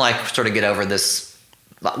until I sort of get over this,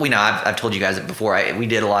 I've told you guys it before. We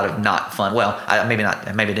did a lot of not fun. Well, maybe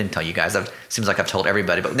not. Maybe I didn't tell you guys. Seems like I've told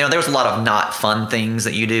everybody. But there's a lot of not fun things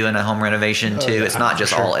that you do in a home renovation too. Yeah, it's not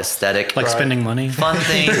just all aesthetic, like spending money. Fun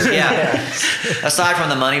things, yeah. Aside from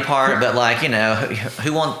the money part, but like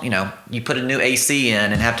who want you put a new AC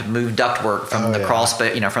in and have to move ductwork from the crawl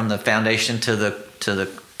space, from the foundation to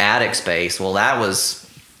the attic space. Well, that was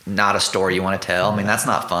not a story you want to tell. I mean, that's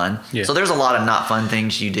not fun. Yeah. So there's a lot of not fun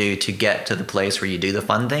things you do to get to the place where you do the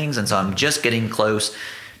fun things. And so I'm just getting close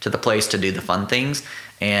to the place to do the fun things.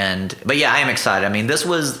 But yeah, I am excited. I mean, this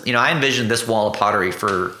was, I envisioned this wall of pottery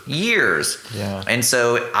for years. Yeah. And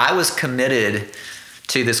so I was committed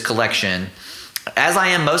to this collection, as I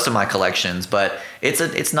am most of my collections, but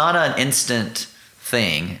it's not an instant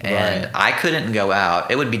thing. And I couldn't go out.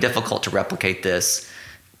 It would be difficult to replicate this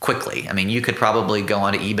quickly. I mean, you could probably go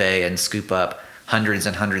onto eBay and scoop up hundreds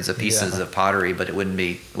and hundreds of pieces of pottery, but it wouldn't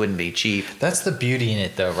be cheap. That's the beauty in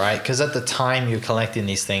it, though, right? Because at the time you're collecting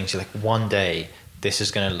these things, you're like, one day this is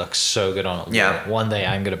going to look so good on a wall. Yeah. One day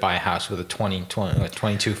I'm going to buy a house with a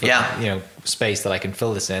 22 foot space that I can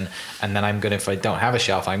fill this in, and then if I don't have a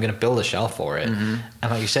shelf, I'm going to build a shelf for it. Mm-hmm.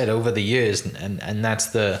 And like you said, over the years, and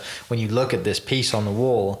that's when you look at this piece on the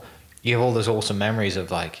wall, you have all those awesome memories of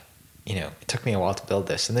like, it took me a while to build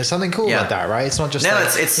this, and there's something cool about that, right? It's not just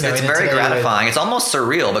it's very gratifying. It's almost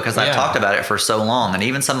surreal because I've talked about it for so long, and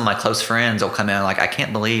even some of my close friends will come in like, I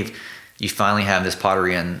can't believe you finally have this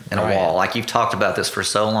pottery in a wall. Like, you've talked about this for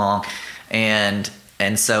so long, and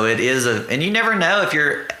so it is and you never know if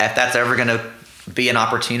that's ever going to be an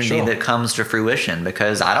opportunity that comes to fruition,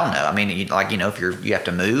 because I don't know. I mean, if you have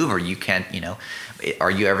to move, or you can't,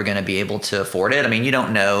 are you ever going to be able to afford it? I mean, you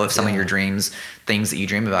don't know if some of your dreams, things that you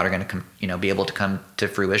dream about, are going to be able to come to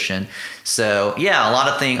fruition. So yeah, a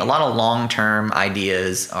lot of long-term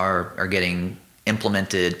ideas are getting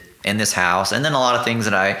implemented in this house, and then a lot of things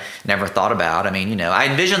that I never thought about. I mean, I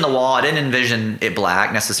envisioned the wall. I didn't envision it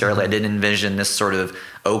black necessarily. I didn't envision this sort of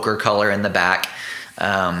ochre color in the back.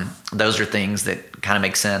 Those are things that kind of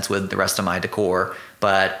make sense with the rest of my decor.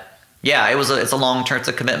 But yeah, it's a long-term, it's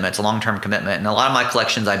a commitment. It's a long-term commitment. And a lot of my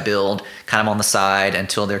collections I build kind of on the side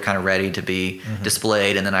until they're kind of ready to be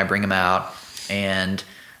displayed, and then I bring them out. And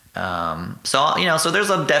so there's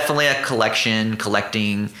definitely a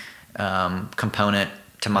collecting component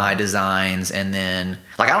to my designs. And then,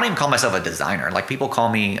 like, I don't even call myself a designer. Like, people call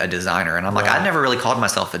me a designer, and I'm like, I never really called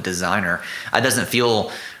myself a designer. It doesn't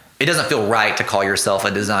feel right to call yourself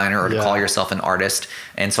a designer or to call yourself an artist.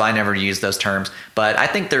 And so I never use those terms. But I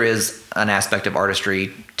think there is an aspect of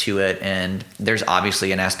artistry to it, and there's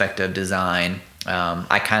obviously an aspect of design.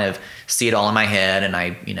 I kind of see it all in my head, and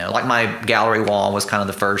I, like my gallery wall was kind of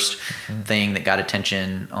the first thing that got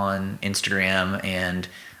attention on Instagram, and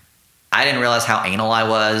I didn't realize how anal I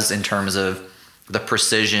was in terms of the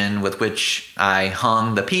precision with which I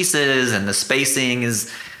hung the pieces, and the spacing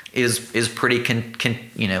is pretty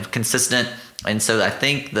consistent. And so I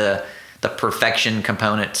think the perfection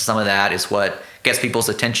component to some of that is what gets people's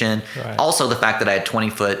attention. Right. Also, the fact that I had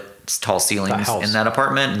 20-foot tall ceilings in that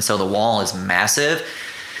apartment, and so the wall is massive.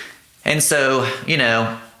 And so,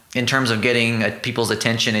 in terms of getting people's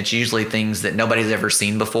attention, it's usually things that nobody's ever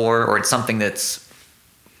seen before, or it's something that's,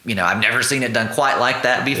 I've never seen it done quite like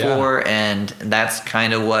that before. Yeah. And that's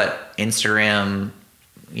kind of what Instagram,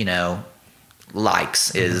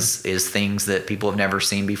 likes, is things that people have never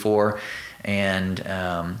seen before. And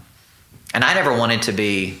I never wanted to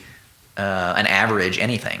be an average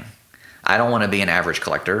anything. I don't want to be an average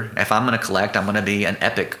collector. If I'm going to collect, I'm going to be an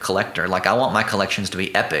epic collector. Like, I want my collections to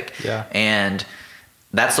be epic. Yeah. And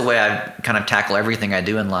that's the way I kind of tackle everything I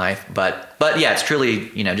do in life. But yeah, it's truly,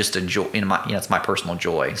 just a joy. It's my personal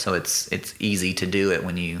joy. So it's easy to do it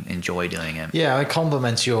when you enjoy doing it. Yeah, it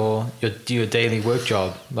complements your daily work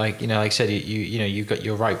job. Like like I said, you got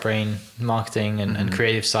your right brain marketing and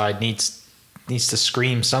creative side needs to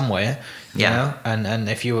scream somewhere. You know, and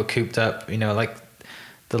if you were cooped up, like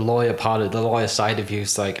the lawyer side of you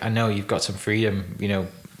is like, I know you've got some freedom,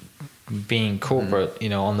 being corporate,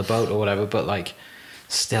 on the boat or whatever, but like.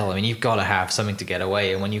 Still, I mean, you've got to have something to get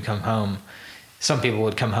away. And when you come home, some people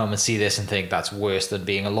would come home and see this and think that's worse than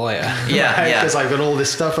being a lawyer. Yeah, right? Because I've got all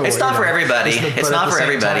this stuff. It's not for everybody. It's not for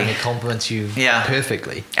everybody. It complements you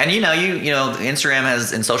perfectly. And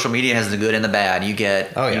Instagram and social media has the good and the bad. You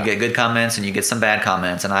get good comments and you get some bad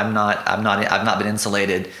comments. And I've not been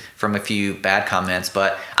insulated from a few bad comments,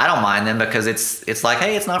 but I don't mind them because it's like,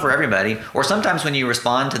 hey, it's not for everybody. Or sometimes when you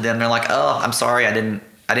respond to them, they're like, oh, I'm sorry, I didn't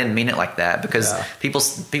mean it like that, because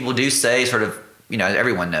people do say sort of,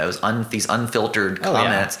 everyone knows these unfiltered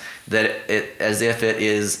comments that it as if it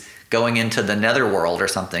is going into the netherworld or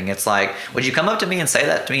something. It's like, would you come up to me and say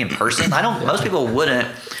that to me in person? Most people wouldn't.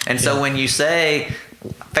 And so when you say,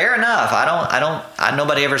 fair enough,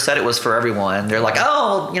 nobody ever said it was for everyone. They're like,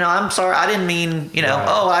 oh, I'm sorry, I didn't mean,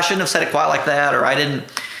 oh, I shouldn't have said it quite like that, or I didn't,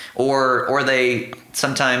 or they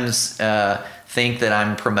sometimes think that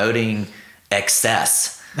I'm promoting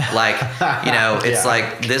excess. Like, it's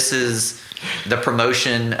like, this is the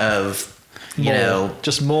promotion of,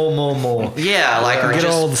 just more. Yeah. Like, or get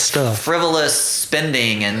just all the stuff, frivolous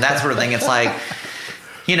spending and that sort of thing. It's like,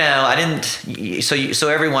 I didn't, so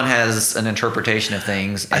everyone has an interpretation of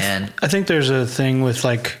things. And I think there's a thing with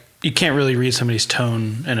like, you can't really read somebody's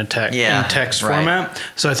tone in a text format.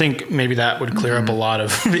 So I think maybe that would clear up a lot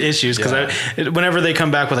of issues, because whenever they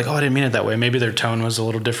come back with like, oh, I didn't mean it that way, maybe their tone was a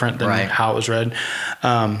little different than how it was read.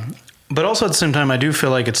 But also at the same time, I do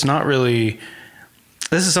feel like it's not really,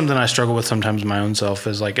 this is something I struggle with sometimes in my own self,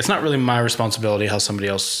 is like, it's not really my responsibility how somebody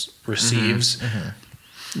else receives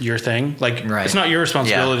your thing. Like, it's not your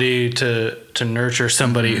responsibility to nurture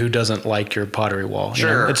somebody who doesn't like your pottery wall.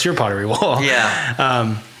 Sure. It's your pottery wall.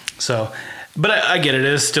 Yeah. But I get it. It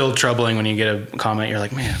is still troubling when you get a comment. You're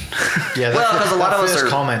like, man. Yeah. Because a lot of us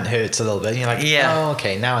comment hurts a little bit. And you're like, oh,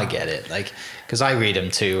 okay, now I get it. Like, because I read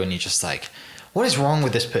them too, and you're just like, what is wrong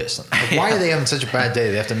with this person? Like, why are they having such a bad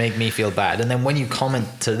day? They have to make me feel bad. And then when you comment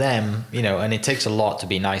to them, and it takes a lot to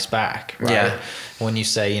be nice back, right? Yeah. When you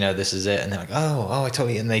say, this is it, and they're like, oh, I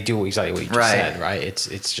totally, and they do exactly what you just said, right?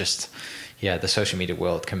 It's just, the social media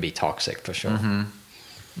world can be toxic for sure. Mm-hmm.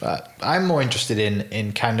 But I'm more interested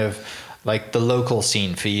in kind of like the local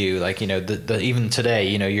scene for you, like, the even today,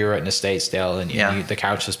 you're at an estate still, and the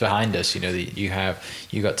couch is behind us, you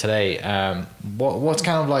got today. What's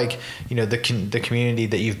kind of like, the community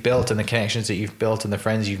that you've built and the connections that you've built and the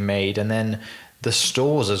friends you've made, and then the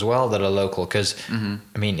stores as well that are local, because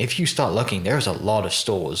I mean, if you start looking, there's a lot of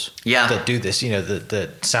stores that do this, that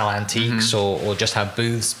sell antiques or just have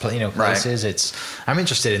booths, places. I'm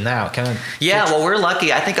interested in that kind of. Well, we're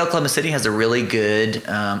lucky. I think Oklahoma City has a really good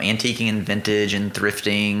antiquing and vintage and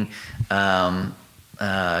thrifting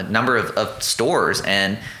number of stores.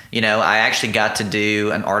 And I actually got to do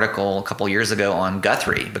an article a couple years ago on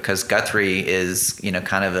Guthrie, because Guthrie is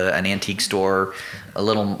kind of an antique store, a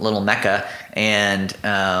little mecca. And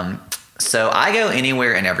so I go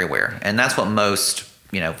anywhere and everywhere, and that's what most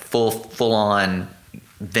full on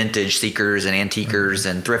vintage seekers and antiquers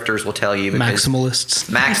and thrifters will tell you.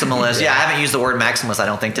 Maximalists. I haven't used the word maximalist, I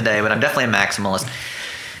don't think, today, but I'm definitely a maximalist.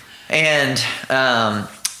 And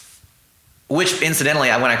which, incidentally,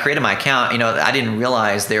 when I created my account, I didn't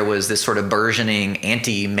realize there was this sort of burgeoning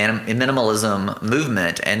anti-minimalism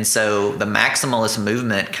movement. And so the maximalist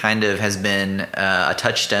movement kind of has been a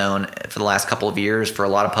touchstone for the last couple of years for a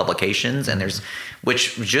lot of publications. And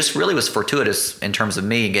which just really was fortuitous in terms of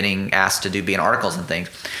me getting asked to be in articles and things.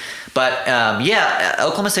 But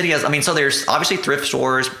Oklahoma City has, so there's obviously thrift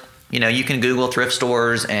stores. You can Google thrift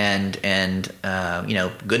stores and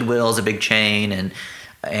Goodwill is a big chain,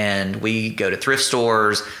 and we go to thrift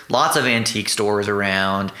stores, lots of antique stores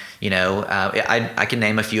around. I can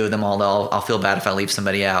name a few of them, although I'll feel bad if I leave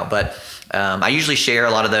somebody out. But I usually share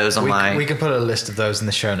a lot of those on We can put a list of those in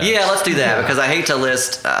the show notes. Yeah, let's do that, because I hate to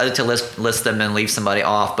list them and leave somebody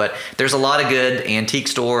off. But there's a lot of good antique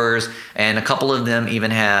stores, and a couple of them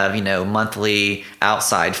even have monthly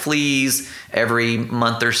outside fleas every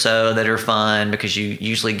month or so that are fun, because you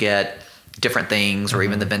usually get different things, or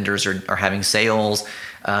even the vendors are having sales.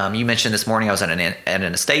 You mentioned this morning I was at an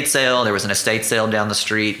estate sale. There was an estate sale down the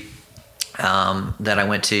street that I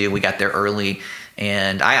went to. We got there early,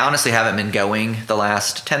 and I honestly haven't been going the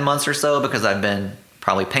last 10 months or so, because I've been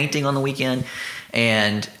probably painting on the weekend.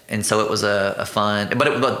 And so it was a fun,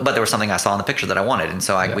 but there was something I saw in the picture that I wanted. And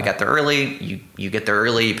so we got there early. You get there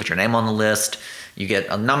early, you put your name on the list, you get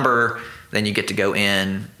a number, then you get to go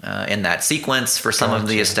in that sequence for some of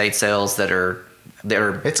the estate sales that are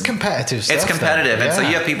it's competitive stuff. It's competitive. Then. And so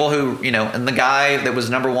you have people who, and the guy that was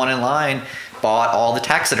number one in line bought all the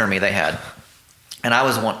taxidermy they had. And I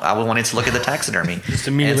wanted to look at the taxidermy. Just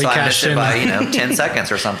immediately and so cashed I missed it by 10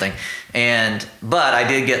 seconds or something. But I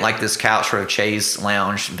did get like this couch for a chaise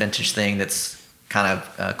lounge vintage thing that's kind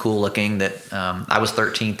of cool looking. That I was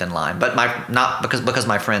 13th in line, but not because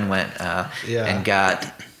my friend went and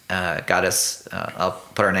got us. I'll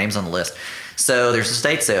put our names on the list. So there's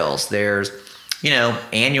estate sales. There's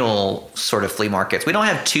annual sort of flea markets. We don't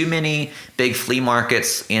have too many big flea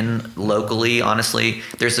markets locally, honestly.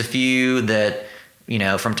 There's a few that.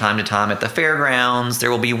 From time to time at the fairgrounds, there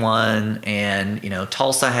will be one. And,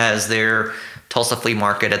 Tulsa has their Tulsa flea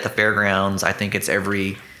market at the fairgrounds. I think it's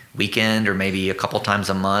every weekend or maybe a couple times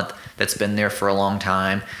a month. That's been there for a long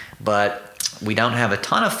time. But we don't have a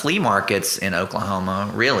ton of flea markets in Oklahoma,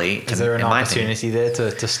 really. Is there an opportunity there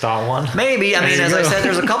to start one? Maybe. I mean, as I said,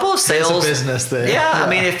 there's a couple of sales. There's a business there. Yeah. I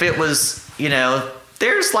mean, if it was,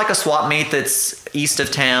 there's like a swap meet that's east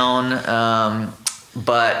of town.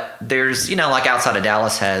 But there's, like outside of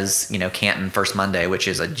Dallas has, Canton First Monday, which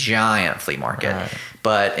is a giant flea market. Right.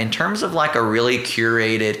 But in terms of like a really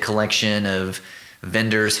curated collection of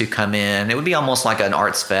vendors who come in, it would be almost like an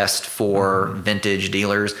arts fest for vintage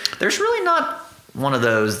dealers. There's really not one of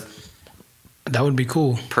those. That would be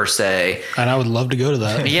cool. Per se. And I would love to go to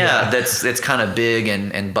that. Yeah, it's kind of big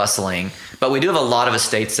and bustling. But we do have a lot of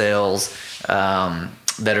estate sales.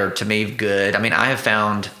 That are to me good. I mean, I have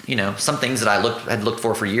found some things that I had looked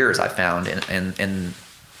for years. I found in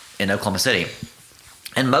Oklahoma City,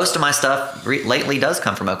 and most of my stuff lately does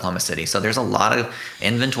come from Oklahoma City. So there's a lot of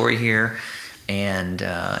inventory here, and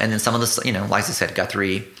then some of the like I said,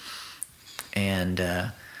 Guthrie, and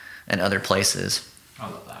other places. I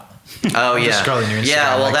love that one. Oh yeah, just scrolling your Instagram,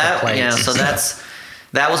 yeah. Well, like so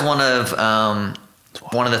that was one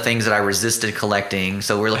of the things that I resisted collecting.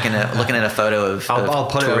 So we're looking at a photo of I'll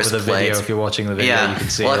put it over the plates. video if you're watching the video. Yeah. You can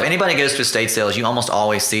see if anybody goes to estate sales, you almost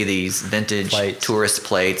always see these vintage tourist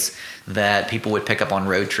plates that people would pick up on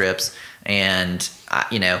road trips, and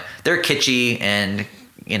they're kitschy and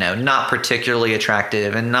not particularly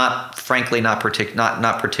attractive, and not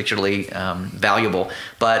particularly valuable.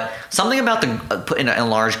 But something about the put in a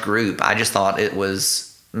large group, I just thought it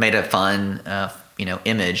was made a fun.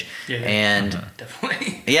 Image. And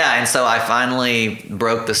definitely. Yeah. And so I finally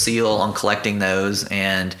broke the seal on collecting those,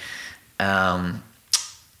 and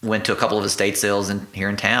went to a couple of estate sales here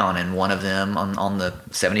in town. And one of them on the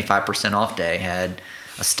 75% off day had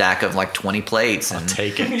a stack of like 20 plates. And I'll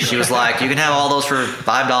take it. She was like, you can have all those for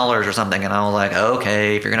 $5 or something. And I was like,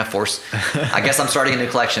 okay, if you're going to force, I guess I'm starting a new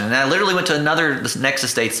collection. And I literally went to the next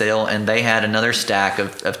estate sale, and they had another stack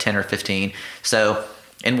of 10 or 15. So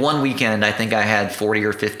in one weekend, I think I had 40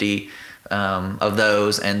 or 50 of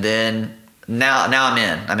those, and then now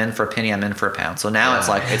I'm in for a penny, I'm in for a pound. So now it's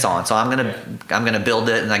like it's on. So I'm gonna build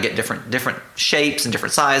it, and I get different shapes and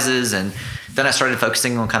different sizes, and then I started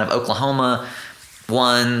focusing on kind of Oklahoma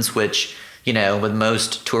ones, which with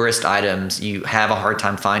most tourist items, you have a hard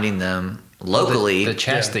time finding them locally. The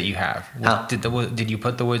chest that you have, did you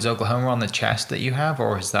put the Woods Oklahoma on the chest that you have,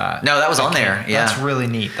 or is that? No, that was on there. Yeah, that's really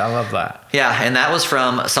neat. I love that. Yeah, and that was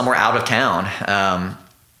from somewhere out of town.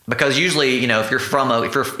 Because usually,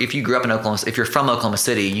 if you grew up in Oklahoma, if you're from Oklahoma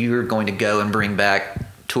City, you're going to go and bring back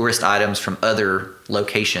tourist items from other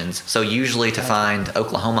locations. So usually, to find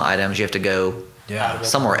Oklahoma items, you have to go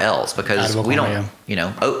somewhere else, because we don't.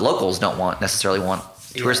 Locals don't necessarily want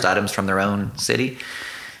tourist items from their own city.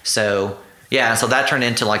 So. Yeah, so that turned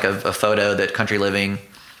into like a photo that Country Living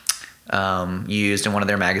used in one of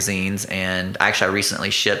their magazines, and I recently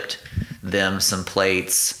shipped them some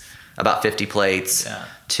plates, about 50 plates,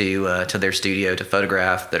 to their studio to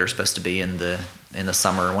photograph, that are supposed to be in the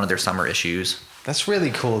summer, one of their summer issues. That's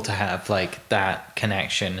really cool to have like that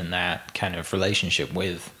connection and that kind of relationship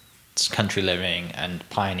with Country Living and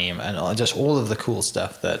Pioneer and just all of the cool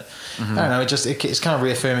stuff that I don't know, it's kind of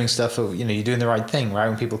reaffirming stuff of you're doing the right thing, right?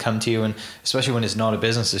 When people come to you, and especially when it's not a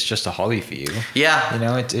business, it's just a hobby for you.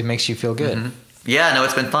 Yeah, it makes you feel good. Yeah, no,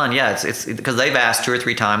 it's been fun. Yeah, it's because they've asked 2 or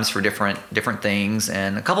 3 times for different things,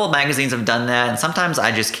 and a couple of magazines have done that, and sometimes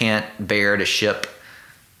I just can't bear to ship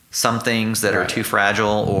some things that are too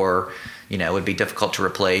fragile or would be difficult to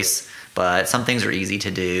replace, but some things are easy to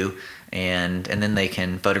do. And then they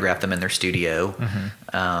can photograph them in their studio.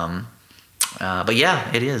 But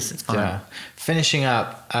yeah, it is. It's fun. Yeah. Finishing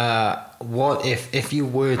up, what if you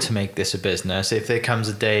were to make this a business, if there comes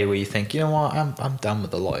a day where you think, you know what, I'm done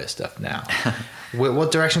with the lawyer stuff now,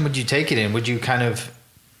 what direction would you take it in? Would you kind of,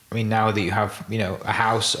 I mean, now that you have, you know, a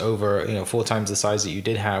house over, you know, 4 times the size that you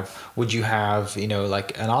did have, would you have, you know,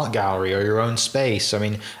 like an art gallery or your own space? I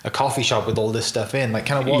mean, a coffee shop with all this stuff in, like,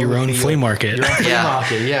 kind of what your own flea market. Your own flea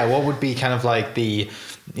market, yeah. What would be kind of like the,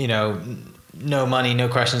 you know, no money, no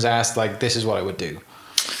questions asked, like, this is what I would do?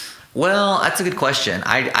 Well, that's a good question.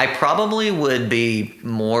 I probably would be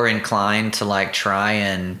more inclined to like try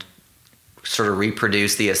and sort of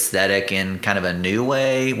reproduce the aesthetic in kind of a new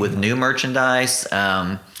way with new merchandise,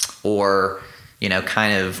 or, you know,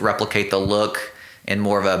 kind of replicate the look in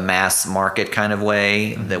more of a mass market kind of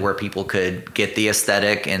way, that where people could get the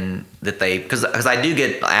aesthetic, and that they, because I do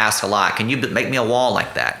get asked a lot, can you make me a wall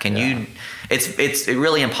like that? Can you? It's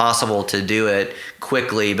really impossible to do it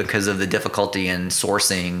quickly because of the difficulty in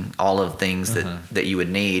sourcing all of things that you would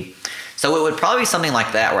need. So it would probably be something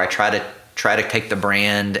like that, where I try to take the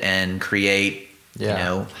brand and create, you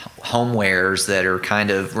know, homewares that are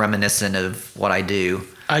kind of reminiscent of what I do.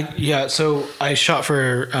 So I shot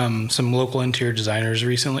for some local interior designers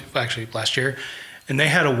recently, actually last year, and they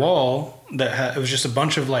had a wall that it was just a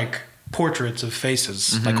bunch of like portraits of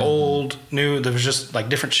faces, like old, new. There was just like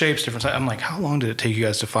different shapes, different sizes. I'm like, how long did it take you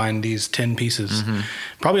guys to find these 10 pieces?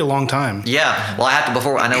 Probably a long time. Yeah. Well, I have to,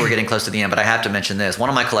 before, I know we're getting close to the end, but I have to mention this. One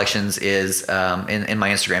of my collections is in my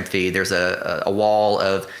Instagram feed. There's a wall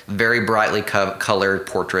of very brightly colored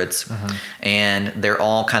portraits, and they're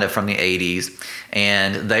all kind of from the 80s.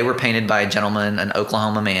 And they were painted by a gentleman, an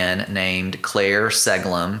Oklahoma man named Claire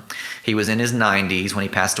Seglum. He was in his 90s when he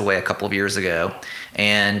passed away a couple of years ago.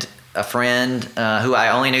 And a friend who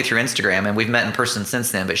I only knew through Instagram, and we've met in person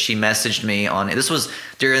since then, but she messaged me on, this was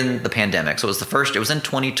during the pandemic. So it was in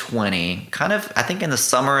 2020, kind of, I think in the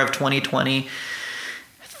summer of 2020,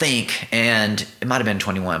 and it might have been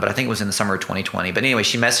 21, but I think it was in the summer of 2020. But anyway,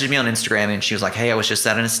 she messaged me on Instagram, and she was like, hey, I was just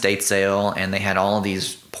at an estate sale, and they had all of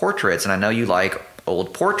these portraits, and I know you like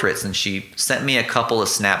old portraits. And she sent me a couple of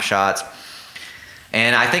snapshots.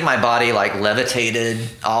 And I think my body like levitated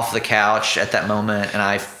off the couch at that moment, and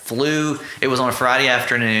I flew. It was on a Friday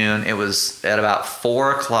afternoon. It was at about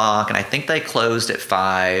 4:00, and I think they closed at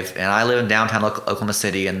 5. And I live in downtown Oklahoma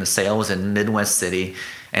City, and the sale was in Midwest City.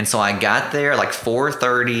 And so I got there like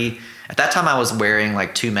 4:30. At that time, I was wearing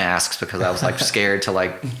like 2 masks because I was like scared to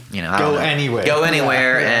like, you know, go anywhere.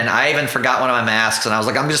 Yeah. And I even forgot one of my masks, and I was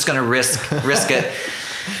like, I'm just going to risk it.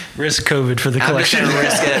 Risk COVID for the collection. I'm just gonna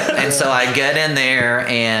risk it. And so I get in there,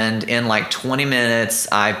 and in like 20 minutes,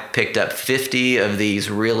 I picked up 50 of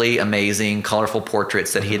these really amazing, colorful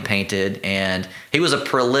portraits that he had painted. And he was a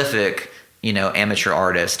prolific, you know, amateur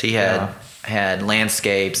artist. He had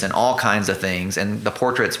landscapes and all kinds of things, and the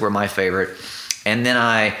portraits were my favorite. And then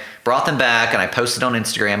I brought them back, and I posted on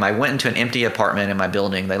Instagram. I went into an empty apartment in my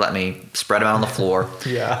building. They let me spread them out on the floor.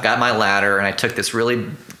 Got my ladder, and I took this really,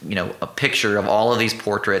 you know, a picture of all of these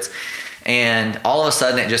portraits. And all of a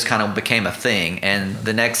sudden, it just kind of became a thing. And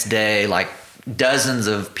the next day, like dozens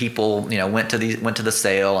of people, you know, went to the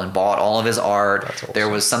sale and bought all of his art. That's awesome. There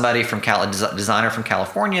was somebody from designer from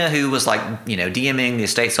California who was like, you know, DMing the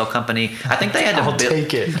estate sale company. I think they had to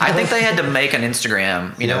I think they had to make an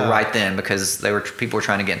Instagram, you know, right then, because people were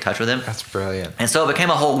trying to get in touch with him. That's brilliant. And so it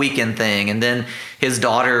became a whole weekend thing. And then his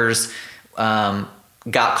daughters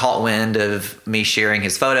got caught wind of me sharing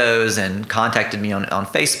his photos and contacted me on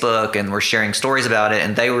Facebook, and were sharing stories about it.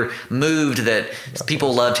 And they were moved that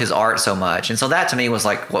people loved his art so much. And so that to me was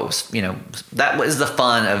like, what was, you know, that was the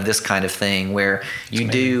fun of this kind of thing, where you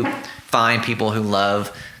do find people who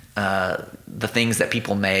love the things that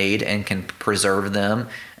people made and can preserve them.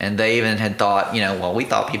 And they even had thought, you know, well, we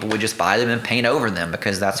thought people would just buy them and paint over them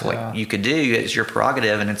because that's what you could do. It's your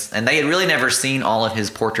prerogative. And they had really never seen all of his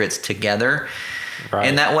portraits together. Right.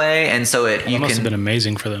 In that way, and so it must have been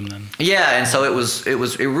amazing for them then. Yeah, and so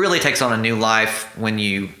it really takes on a new life when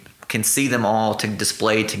you can see them all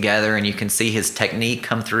displayed together, and you can see his technique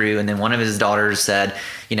come through. And then one of his daughters said,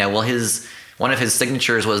 you know, well, one of his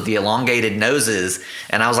signatures was the elongated noses,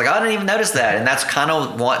 and I was like, I didn't even notice that. And that's kind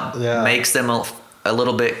of what makes them a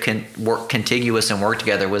little bit work contiguous and work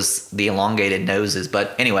together, was the elongated noses.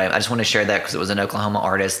 But anyway, I just want to share that because it was an Oklahoma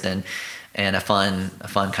artist and a fun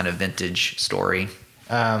kind of vintage story.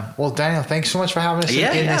 Well, Daniel, thanks so much for having us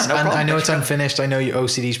in this. No problem. I know it's unfinished. I know your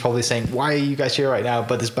OCD is probably saying, why are you guys here right now?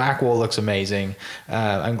 But this back wall looks amazing.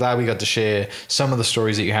 I'm glad we got to share some of the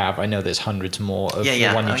stories that you have. I know there's hundreds more of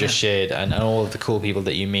the one you just shared, and all of the cool people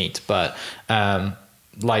that you meet. But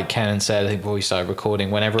like Kenan said, I think before we started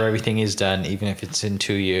recording, whenever everything is done, even if it's in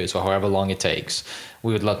 2 years or however long it takes,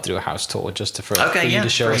 we would love to do a house tour just for you to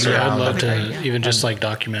show us around. I'd love to even just like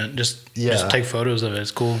document, just take photos of it.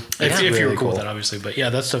 It's cool. If really you're cool with that, obviously. But yeah,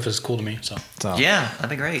 that stuff is cool to me. So yeah, that'd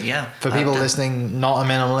be great. Yeah. For people listening, Not a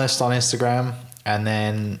Minimalist on Instagram, and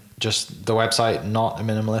then just the website,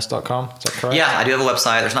 notaminimalist.com. Is that correct? Yeah, I do have a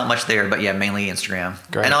website. There's not much there, but yeah, mainly Instagram.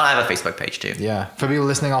 Great. And I have a Facebook page too. Yeah. For people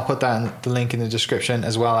listening, I'll put the link in the description,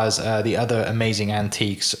 as well as the other amazing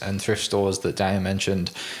antiques and thrift stores that Daniel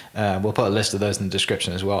mentioned. We'll put a list of those in the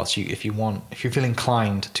description as well. So if you feel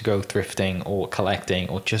inclined to go thrifting or collecting,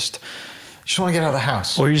 or just want to get out of the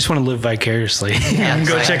house, or you just want to live vicariously, yeah,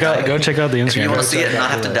 go check out the Instagram. If you want to see it and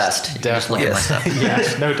not have to dust, definitely.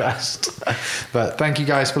 Yes, no dust. But thank you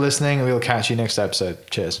guys for listening. We'll catch you next episode.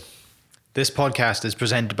 Cheers. This podcast is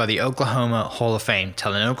presented by the Oklahoma Hall of Fame,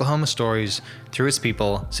 telling Oklahoma stories through its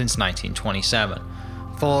people since 1927.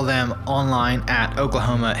 Follow them online at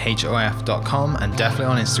oklahomahof.com and definitely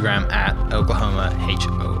on Instagram at oklahomahof.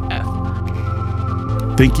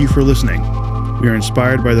 Thank you for listening. We are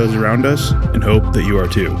inspired by those around us and hope that you are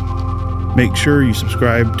too. Make sure you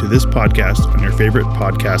subscribe to this podcast on your favorite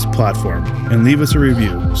podcast platform and leave us a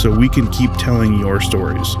review so we can keep telling your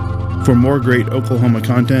stories. For more great Oklahoma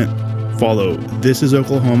content, follow This Is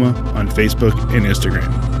Oklahoma on Facebook and Instagram.